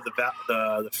Medusa,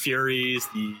 the Furies,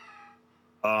 the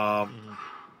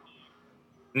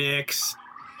Nyx.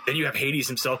 Then you have Hades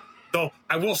himself. Though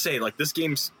I will say, like this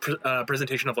game's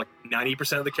presentation of like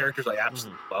 90% of the characters I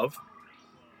absolutely love,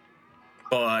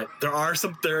 but there are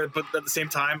some there. But at the same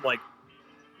time, like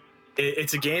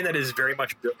it's a game that is very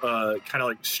much kind of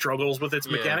like struggles with its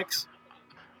mechanics.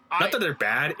 Not that they're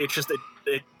bad; it's just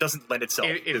it doesn't lend itself.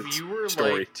 If you were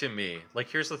story. like to me, like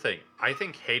here's the thing: I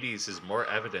think Hades is more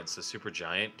evidence that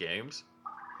Supergiant Games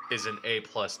is an A+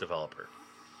 developer.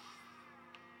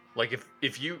 Like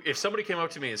if somebody came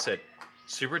up to me and said,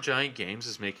 Supergiant Games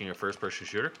is making a first-person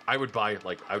shooter, I would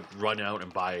run out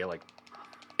and buy like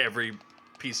every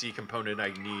PC component I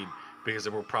need because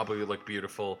it will probably look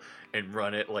beautiful and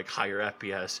run at like higher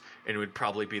FPS, and it would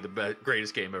probably be the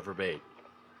greatest game ever made.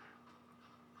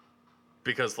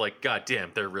 Because like,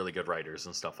 goddamn, they're really good writers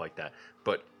and stuff like that.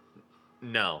 But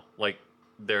no, like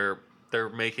they're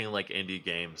making like indie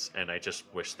games, and I just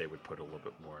wish they would put a little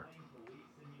bit more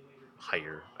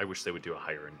higher. I wish they would do a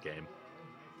higher end game.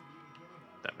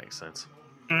 That makes sense.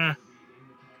 I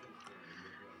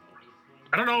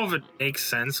don't know if it makes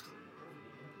sense.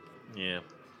 Yeah.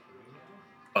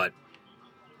 But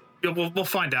we'll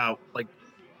find out. Like,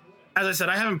 as I said,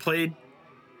 I haven't played.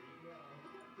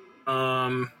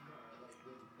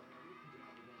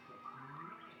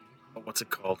 What's it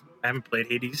called? I haven't played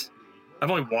Hades. I've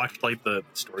only watched like the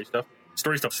story stuff.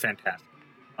 Story stuff's fantastic.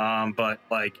 But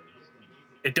like,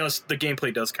 the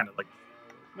gameplay does kind of like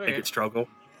make it struggle.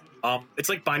 It's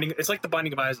like the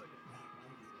Binding of Isaac.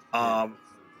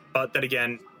 But then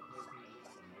again,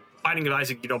 Binding of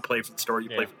Isaac, you don't play for the story,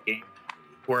 you play for the game.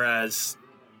 Whereas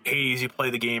Hades, you play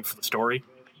the game for the story.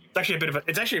 It's actually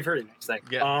a very nice thing.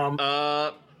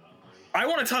 Yeah. I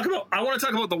want to talk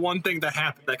about the one thing that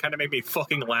happened that kind of made me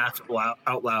fucking laugh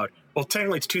out loud. Well,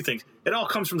 technically it's 2 things. It all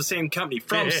comes from the same company,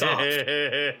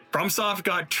 FromSoft. FromSoft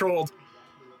got trolled.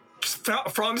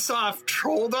 FromSoft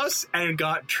trolled us and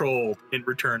got trolled in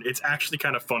return. It's actually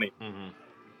kind of funny. Mm-hmm.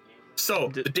 So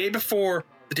the day before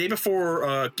Game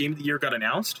of the Year got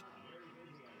announced,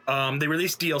 they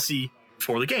released DLC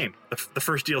for the game, the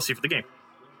first DLC for the game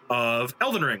of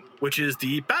Elden Ring, which is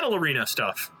the battle arena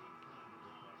stuff.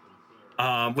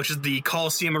 Which is the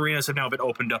Coliseum arenas have now been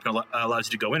opened up and allows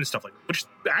you to go in and stuff like that, which is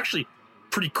actually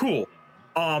pretty cool.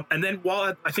 And then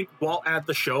while at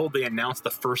the show, they announced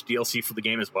the first DLC for the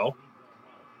game as well.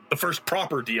 The first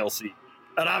proper DLC.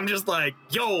 And I'm just like,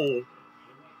 yo,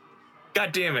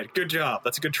 God damn it. Good job.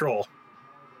 That's a good troll.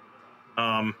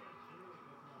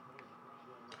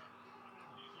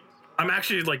 I'm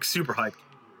actually like super hyped.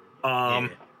 Yeah.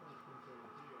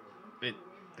 It,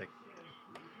 like,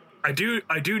 I do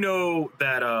know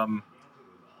that a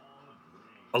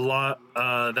lot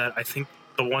that I think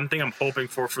the one thing I'm hoping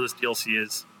for this DLC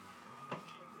is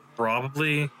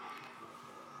probably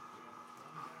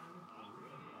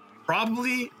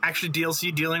actually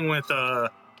DLC dealing with well,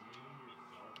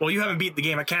 you haven't beat the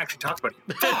game. I can't actually talk about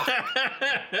it. Fuck.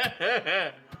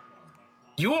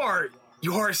 You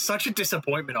are such a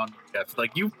disappointment on me, Jeff.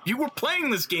 Like you were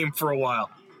playing this game for a while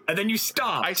and then you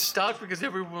stopped. I stopped because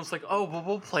everyone was like, "Oh, well,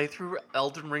 we'll play through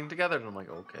Elden Ring together," and I'm like,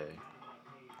 "Okay,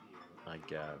 I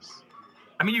guess."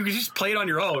 I mean, you could just play it on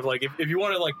your own. Like if you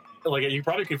want to, like you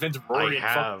probably convince Rory.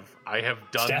 I have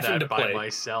done Stefan to that by play.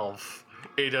 myself.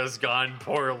 It has gone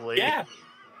poorly. Yeah.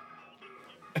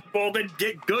 Well, then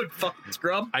get good, fucking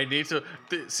scrub. I need to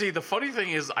see. The funny thing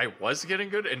is, I was getting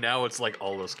good, and now it's like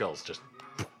all those skills just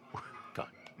gone.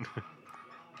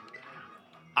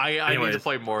 I need to Anyways,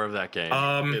 play more of that game.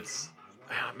 It's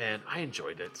man, I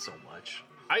enjoyed it so much.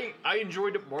 I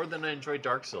enjoyed it more than I enjoyed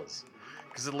Dark Souls,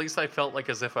 because at least I felt like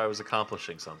as if I was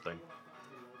accomplishing something.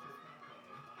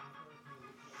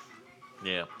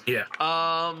 Yeah. yeah.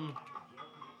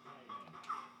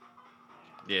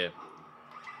 Yeah.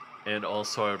 And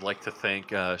also, I would like to thank,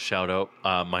 shout out,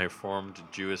 my Reformed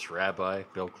Jewish rabbi,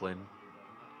 Bill Clinton.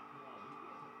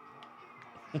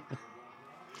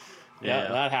 Yeah,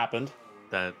 that happened.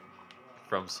 That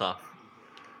from Soft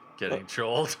getting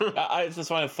trolled. I just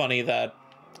find it funny that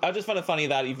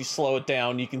if you slow it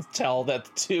down, you can tell that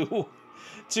two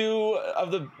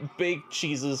of the big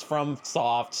cheeses from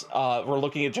Soft were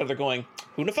looking at each other, going,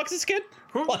 "Who the fuck's this kid?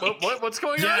 What's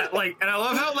going Yeah, on? and I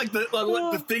love how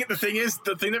the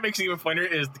thing that makes it even funnier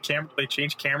is the camera. They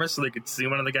changed cameras so they could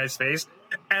zoom in on the guy's face,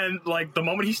 and like the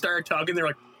moment he started talking, they're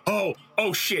like, "Oh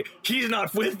shit, he's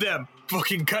not with them."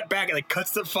 Fucking cut back and like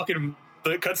cuts the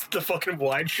fucking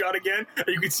wide shot again, and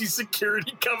you can see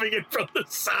security coming in from the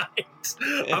sides.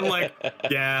 I'm like,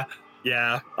 yeah.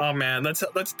 Oh man, that's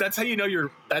how you know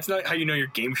that's not how you know your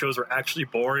game shows are actually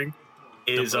boring.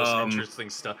 Is the most interesting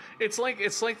stuff. It's like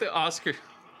the Oscar.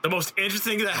 The most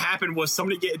interesting thing that happened was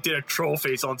somebody did a troll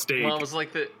face on stage. Well, it was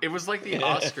like the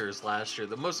Oscars last year.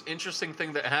 The most interesting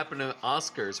thing that happened in the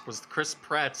Oscars was Chris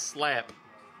Pratt's slap.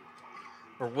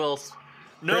 Or Will Smith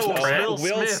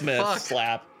fuck.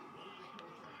 slap.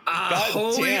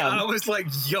 Holy! damn. I was like,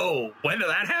 "Yo, when did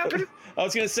that happen?" I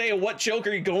was gonna say, what joke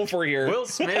are you going for here? Will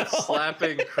Smith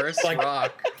slapping Chris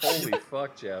Rock. Holy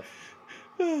fuck, Jeff.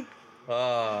 I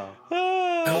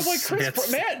was like, Chris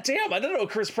Smith's- Pratt. Man, damn, I didn't know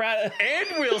Chris Pratt.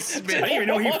 And Will Smith. I didn't even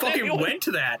know he fucking went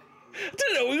to that. I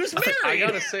didn't know he was married. I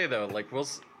gotta say though, like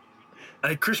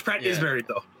Chris Pratt is Yeah. married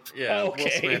though. yeah,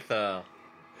 Okay.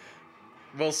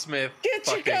 Will Smith Get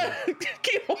you fucking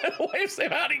keep away from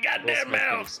him out of Will goddamn Smith getting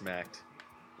mouth. smacked.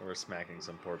 Or smacking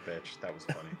some poor bitch. That was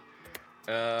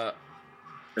funny.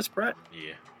 Chris Pratt.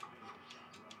 Yeah.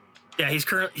 Yeah, he's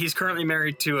currently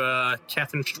married to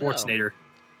Catherine Schwarzenegger.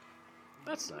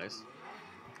 That's nice.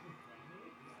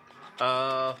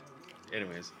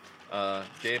 Anyways,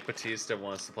 Dave Bautista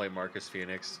wants to play Marcus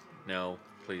Phoenix. No,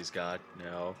 please God,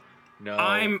 no.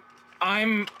 I'm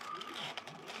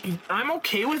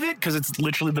okay with it because it's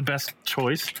literally the best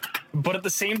choice, but at the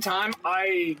same time,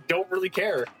 I don't really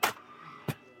care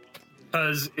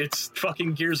because it's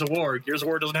fucking Gears of War. Gears of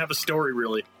War doesn't have a story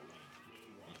really.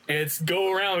 It's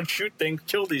go around, shoot things,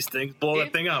 kill these things, blow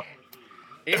that thing up.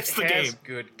 That's the has game.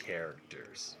 good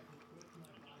characters.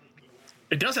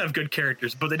 It does have good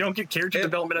characters, but they don't get character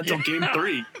development until Game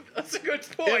 3. That's a good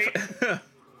point.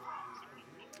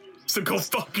 So go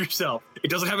fuck yourself. It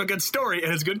doesn't have a good story. It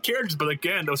has good characters, but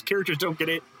again, those characters don't get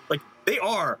it. Like, they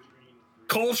are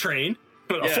Coltrane,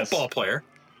 a Yes. football player,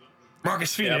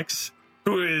 Marcus Phoenix,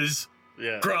 who is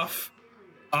gruff.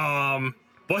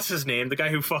 What's his name? The guy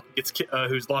who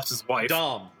who's lost his wife.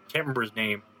 Dom, Can't remember his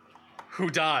name. who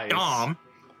dies. Dom.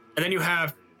 And then you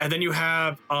have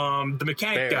the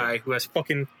mechanic Baird. guy who has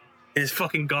his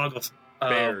fucking goggles.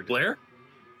 Baird. Blair?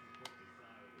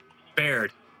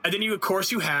 Baird. And then you have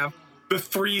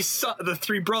the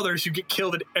three brothers who get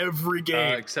killed in every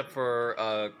game. Except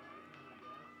for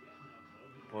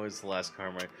what was the last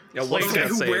Carmine? Yeah, what the was guy I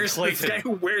who saying? wears the guy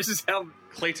who wears his helmet.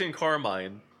 Clayton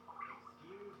Carmine.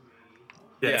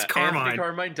 Yeah, it's Carmine. Anthony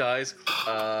Carmine dies.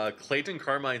 Clayton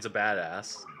Carmine's a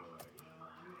badass.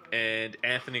 And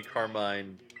Anthony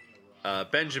Carmine,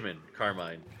 Benjamin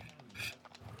Carmine,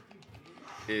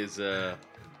 is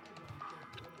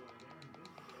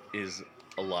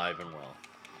alive and well.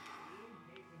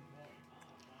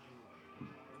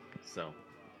 So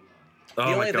The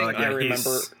Oh only my god! thing I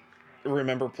Yeah,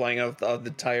 remember playing of the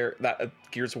entire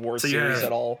Gears of War So series yeah.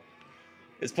 at all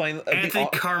is playing Anthony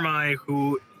Carmine,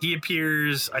 who he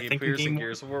appears, He appears in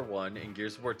Gears of War 1. In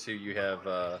Gears of War 2, you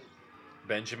have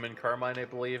Benjamin Carmine, I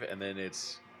believe, and then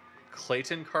it's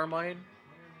Clayton Carmine.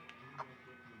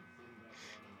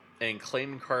 And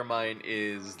Clayton Carmine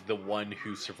is the one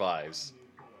who survives.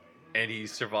 And he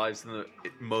survives in the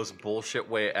most bullshit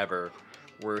way ever,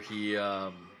 where he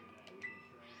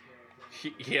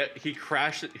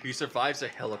survives a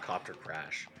helicopter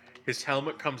crash. His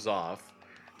helmet comes off,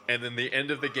 and then the end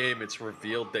of the game, it's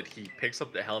revealed that he picks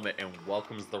up the helmet and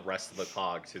welcomes the rest of the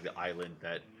COG to the island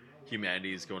that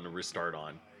humanity is going to restart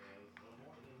on.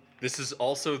 This is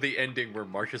also the ending where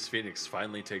Marcus Phoenix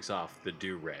finally takes off the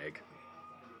do-rag.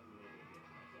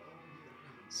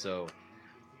 So,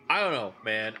 I don't know,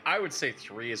 man. I would say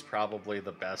 3 is probably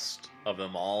the best of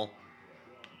them all.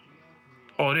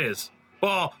 Oh, it is.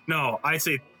 Well, no, I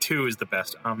say 2 is the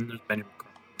best. There's many. I'm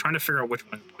trying to figure out which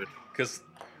one is good. Because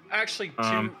actually,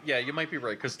 2, yeah, you might be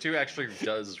right. Because 2 actually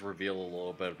does reveal a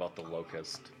little bit about the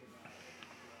Locust.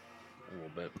 A little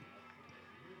bit.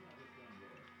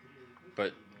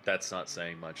 But that's not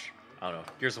saying much. I don't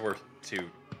know. Gears of War 2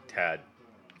 had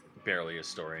barely a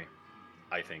story,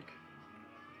 I think.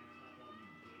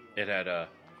 It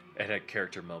had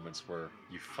character moments where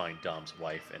you find Dom's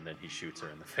wife and then he shoots her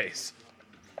in the face.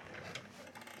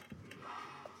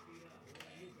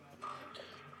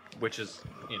 Which is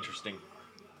interesting.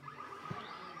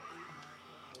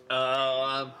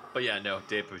 But yeah, no,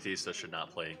 Dave Bautista should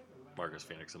not play Marcus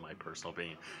Phoenix in my personal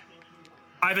opinion.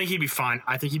 I think he'd be fine.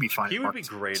 He would be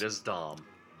great as Dom.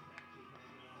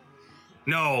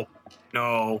 No.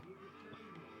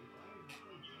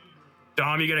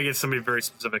 Dom, you gotta get somebody very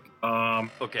specific.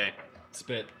 Okay.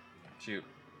 Spit. Shoot.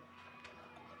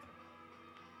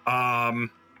 I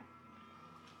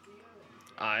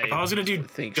was gonna do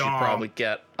think Dom. she'd probably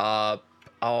get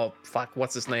oh fuck,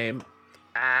 what's his name?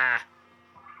 I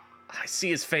see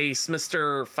his face,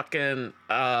 Mr. fucking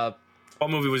What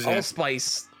movie was it?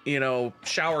 Allspice,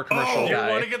 shower commercial You guy.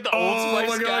 want to get the Old Spice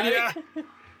my guy? God, yeah.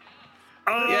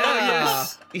 Yeah,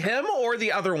 Yes. him or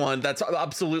the other one that's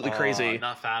absolutely crazy.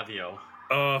 Not Fabio.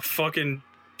 Fucking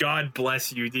God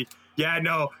bless you. Yeah,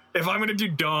 no. If I'm gonna do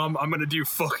Dom, I'm gonna do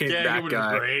fucking Yeah, that he would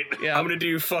guy. be great. Yeah, I'm gonna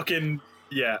do fucking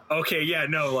Okay, yeah,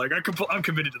 no. Like I'm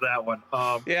committed to that one.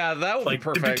 yeah, that would be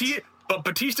perfect. But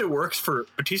Batista works for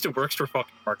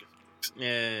fucking Marcus.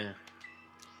 Yeah.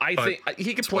 I but think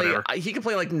he could play. whatever. He could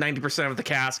play like 90% of the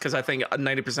cast because I think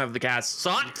 90% of the cast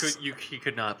sucks. He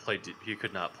could not play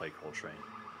Coltrane.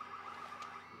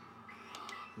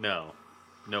 No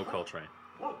Coltrane.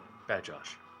 Bad,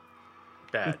 Josh.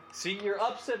 Bad. See, you're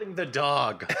upsetting the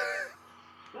dog.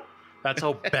 That's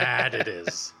how bad it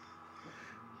is.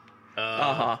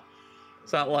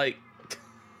 It's not like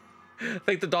I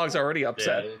think the dog's already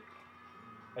upset. Yeah,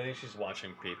 I think she's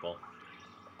watching people.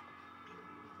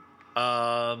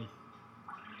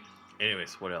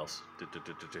 Anyways, what else?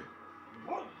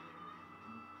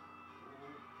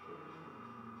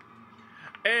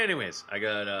 Anyways, I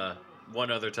got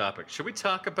one other topic. Should we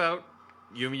talk about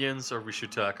unions or we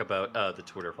should talk about the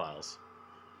Twitter files?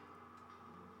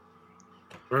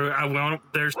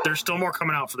 There's still more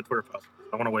coming out for the Twitter files.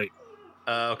 I want to wait.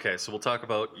 Okay, so we'll talk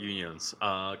about unions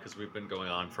because we've been going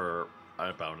on for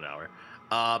about an hour.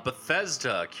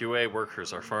 Bethesda QA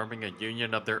workers are forming a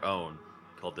union of their own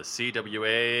called the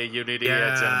CWA Unity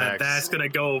at ZeniMax. That's gonna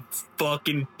go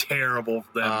fucking terrible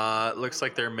for them. Looks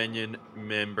like they're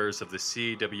members of the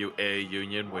CWA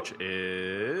Union, which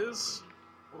is,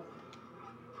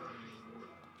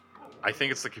 I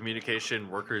think it's the Communication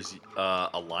Workers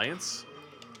Alliance.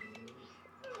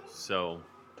 So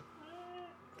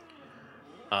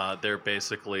they're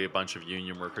basically a bunch of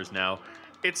union workers now.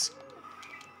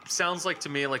 Sounds like to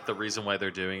me like the reason why they're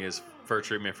doing is fair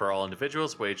treatment for all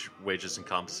individuals, wages and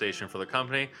compensation for the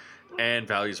company, and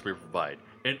values we provide.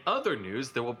 In other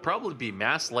news, there will probably be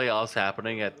mass layoffs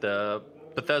happening at the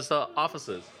Bethesda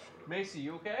offices. Macy,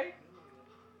 you okay?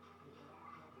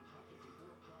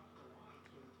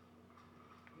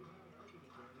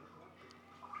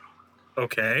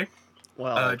 Okay.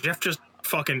 Well, Jeff just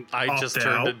fucking. I just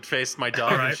turned and faced my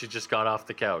dog, Alright. and she just got off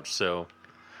the couch. So,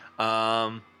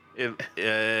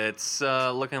 it's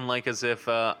looking like as if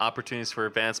opportunities for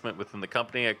advancement within the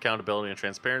company, accountability and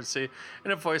transparency,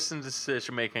 and a voice in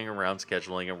decision making around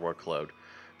scheduling and workload.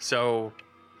 So,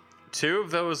 2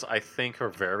 of those I think are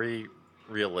very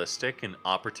realistic and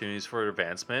opportunities for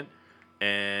advancement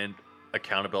and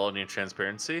accountability and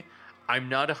transparency. I'm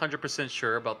not 100%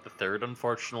 sure about the third,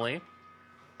 unfortunately.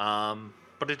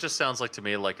 But it just sounds like to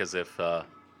me like as if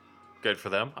good for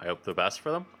them. I hope the best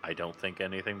for them. I don't think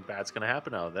anything bad's going to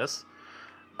happen out of this.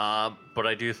 But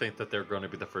I do think that they're going to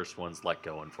be the first ones let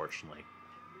go, unfortunately.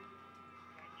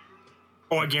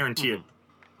 Oh, I guarantee it.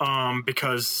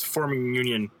 Because forming a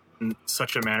union in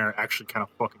such a manner actually kind of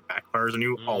fucking backfires on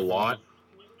you a lot.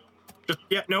 Just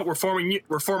we're forming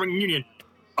a union.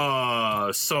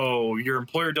 So your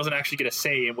employer doesn't actually get a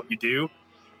say in what you do.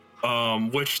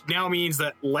 Which now means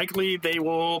that likely they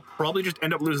will probably just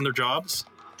end up losing their jobs.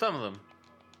 Some of them.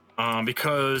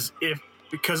 Because if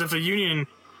the union,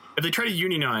 if they try to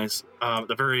unionize,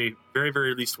 the very, very,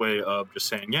 very least way of just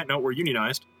saying, we're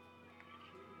unionized,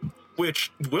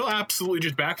 which will absolutely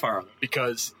just backfire on them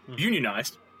because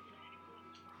unionized,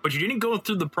 but you didn't go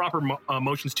through the proper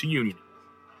motions to union,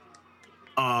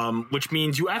 which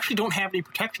means you actually don't have any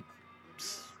protection.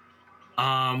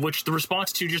 Which the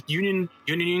response to just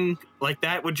unioning like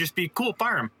that would just be cool,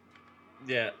 fire him.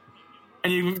 Yeah.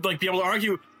 And you'd like be able to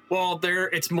argue, well,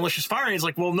 it's malicious firing. It's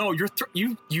like, well, no,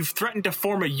 you've threatened to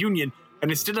form a union, and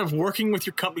instead of working with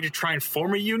your company to try and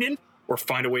form a union or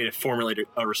find a way to formulate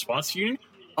a response to union,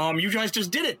 you guys just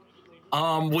did it,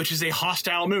 which is a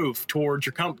hostile move towards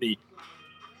your company,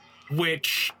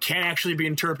 which can actually be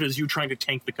interpreted as you trying to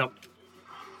tank the company,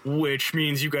 which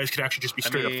means you guys could actually just be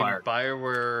straight up fired.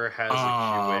 BioWare has a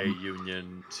QA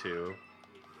union too,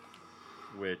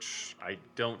 which I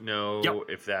don't know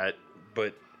if that,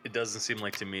 but it doesn't seem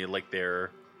like to me like they're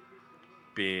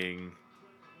being.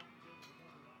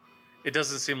 It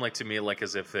doesn't seem like to me like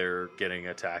as if they're getting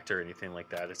attacked or anything like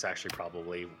that. It's actually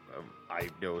probably I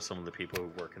know some of the people who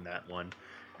work in that one,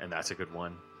 and that's a good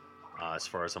one, as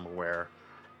far as I'm aware.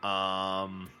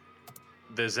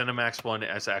 The ZeniMax one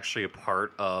is actually a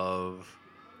part of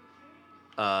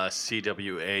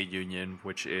CWA union,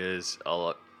 which is,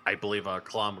 I believe, a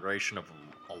conglomeration of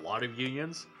a lot of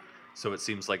unions. So it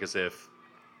seems like as if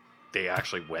they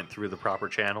actually went through the proper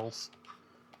channels.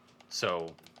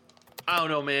 So, I don't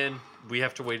know, man. We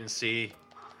have to wait and see.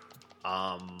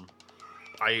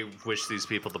 I wish these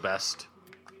people the best,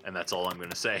 and that's all I'm going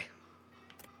to say.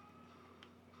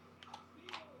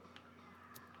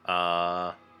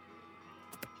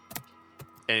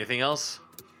 Anything else?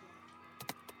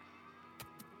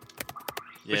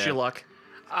 Wish you luck.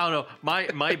 I don't know.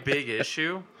 My big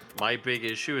issue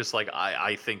is like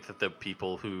I think that the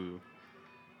people who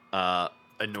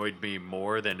annoyed me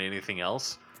more than anything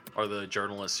else are the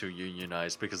journalists who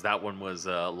unionized, because that one was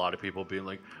a lot of people being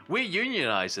like, we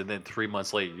unionized, and then 3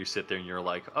 months later you sit there and you're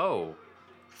like, oh,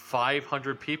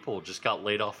 500 people just got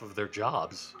laid off of their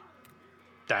jobs.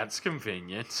 That's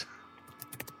convenient.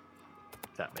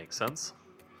 If that makes sense.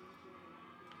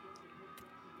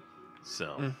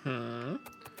 So.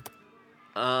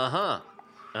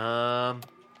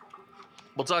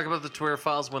 We'll talk about the Twitter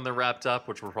files when they're wrapped up,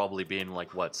 which will probably be in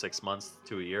 6 months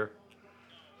to a year.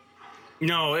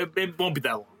 No, it won't be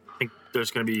that long. I think there's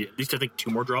going to be at least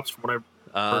 2 more drops from what I've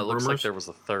heard. It looks like there was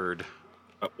a third.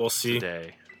 We'll see.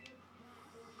 Today.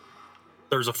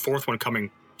 There's a 4th one coming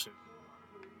soon.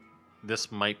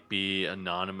 This might be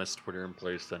anonymous Twitter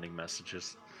employees sending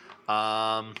messages.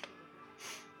 Okay,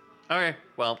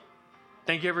 well,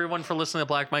 thank you everyone for listening to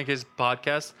Black Mike's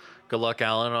podcast. Good luck,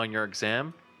 Allan, on your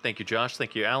exam. Thank you, Josh.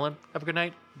 Thank you, Allan. Have a good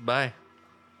night. Bye.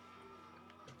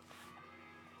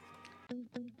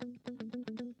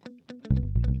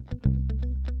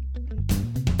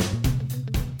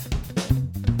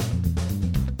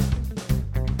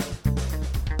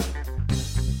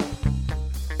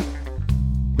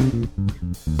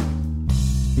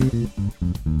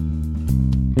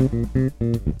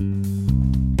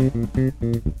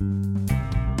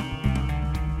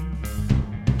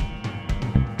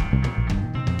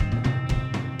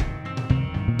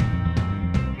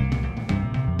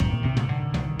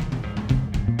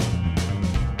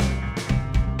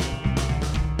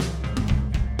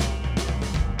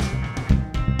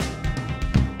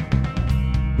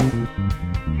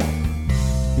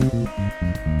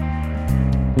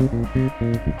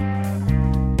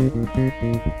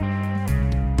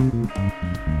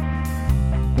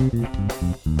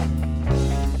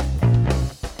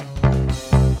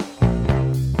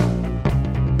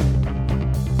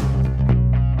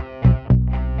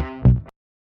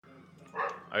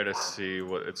 I gotta see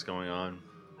what's going on.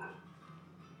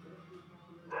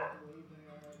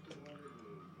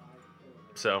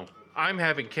 So, I'm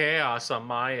having chaos on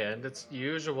my end. It's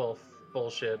usual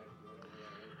bullshit.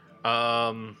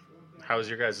 How's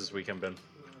your guys' weekend been?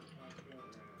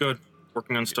 Good.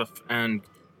 Working on stuff and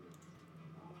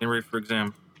getting ready for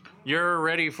exam. You're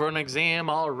ready for an exam,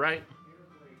 all right.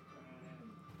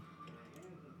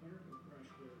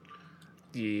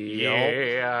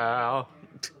 Yeah.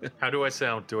 How do I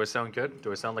sound? Do I sound good?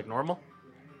 Do I sound like normal?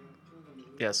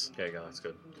 Yes. Okay, yeah, that's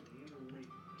good.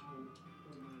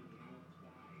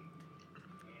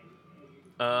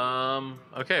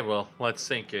 Okay, well, let's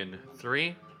sync in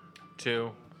 3,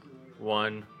 2,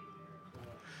 1.